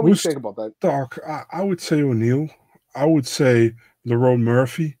 I don't know what you think about that. Doc, I would say O'Neal. I would say Lerone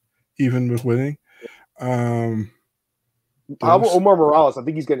Murphy, even with winning. How about Omar Morales? I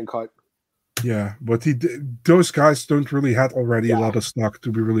think he's getting cut. Yeah, but those guys don't really had already a lot of stock,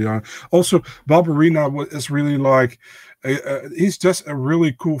 to be really honest. Also, Barberina is really like, he's just a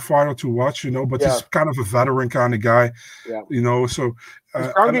really cool fighter to watch, but he's kind of a veteran kind of guy, so.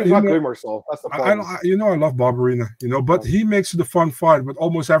 His ground game's not good, Marcel. That's the problem. I love Barberina, but he makes it a fun fight. But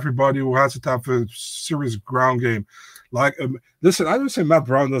almost everybody who has to have a serious ground game, like listen, I don't say Matt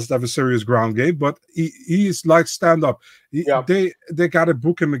Brown doesn't have a serious ground game, but he is like stand up. They got to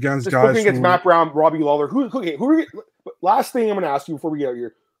book him against guys. Booking against Matt Brown, Robbie Lawler. Who are we, last thing I'm going to ask you before we get out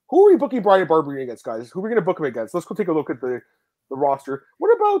here? Who are we booking Brian Barberina against, guys? Who are we going to book him against? Let's go take a look at the roster.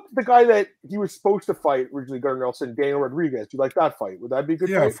 What about the guy that he was supposed to fight originally, Gunnar Nelson, Daniel Rodriguez? Do you like that fight? Would that be a good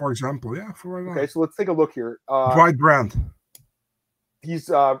fight? Yeah, for example. Yeah, okay, so let's take a look here. Dwight Brandt. He's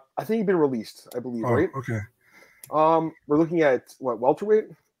I think he's been released, I believe, right? Okay. We're looking at welterweight?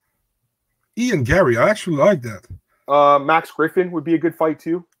 Ian Gary. I actually like that. Max Griffin would be a good fight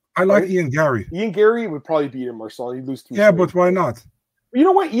too. I like Ian Gary. Ian Gary would probably beat him, Marcel. He'd lose 2. Yeah, but why not? You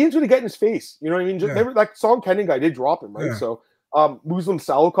know what? Ian's going to get in his face. You know what I mean? That Song Kenan guy did drop him, right? Yeah. So Muslim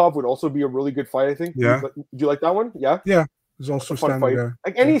Salokov would also be a really good fight, I think. Yeah. Do you like that one? Yeah? Yeah. There's also a fun fight.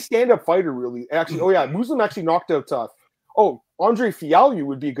 Like any stand-up fighter, really. Actually, Muslim actually knocked out Andre Fialho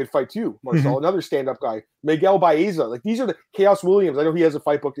would be a good fight too, Marcel. Another stand-up guy. Miguel Baeza. Like, these are the Chaos Williams. I know he has a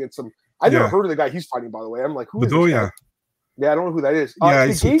fight booked against some. I've never heard of the guy he's fighting, by the way. I'm like, who is this guy? Yeah, I don't know who that is. Yeah,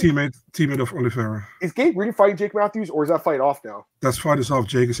 he's a teammate of Oliveira. Is Gabe Green fighting Jake Matthews, or is that fight off now? That fight is off.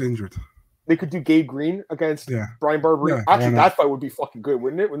 Jake is injured. They could do Gabe Green against Brian Barberina. Yeah, actually, that fight would be fucking good,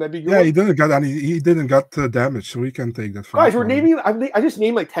 wouldn't it? Wouldn't that be good? Yeah, he didn't get any. He didn't get damage, so he can take that fight. Guys, we're naming. I just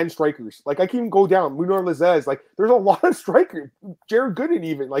named like 10 strikers. Like I can even go down. Munir Lazez. Like there's a lot of strikers. Jared Gooden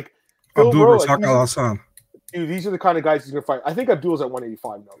even. Like Abdul Razak Al Hassan. Dude, these are the kind of guys he's gonna fight. I think Abdul's at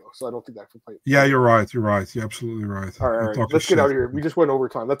 185 now, though, so I don't think that can fight. Yeah, you're right. You're absolutely right. All right. Let's get out of here. We just went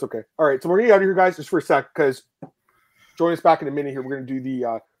overtime. That's okay. All right, so we're gonna get out of here, guys, just for a sec, because join us back in a minute here. We're gonna do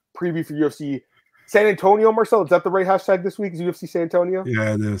the preview for UFC San Antonio. Marcel, is that the right hashtag this week? Is UFC San Antonio?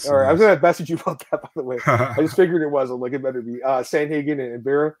 Yeah, it is. All right, I was gonna message you about that, by the way. I just figured it was. I'm like, it better be Sandhagen and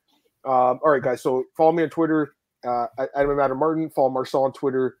Vera. All right, guys. So follow me on Twitter at Adam Martin. Follow Marcel on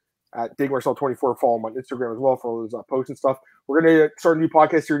Twitter at BigMarcel24. Follow him on Instagram as well for all those posts and stuff. We're going to start a new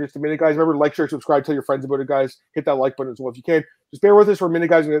podcast here in just a minute, guys. Remember to like, share, subscribe, tell your friends about it, guys. Hit that like button as well if you can. Just bear with us for a minute,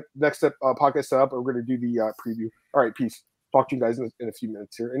 guys. We're going to next podcast set up, and we're going to do the preview. All right, peace. Talk to you guys in a few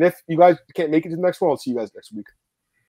minutes here. And if you guys can't make it to the next one, I'll see you guys next week.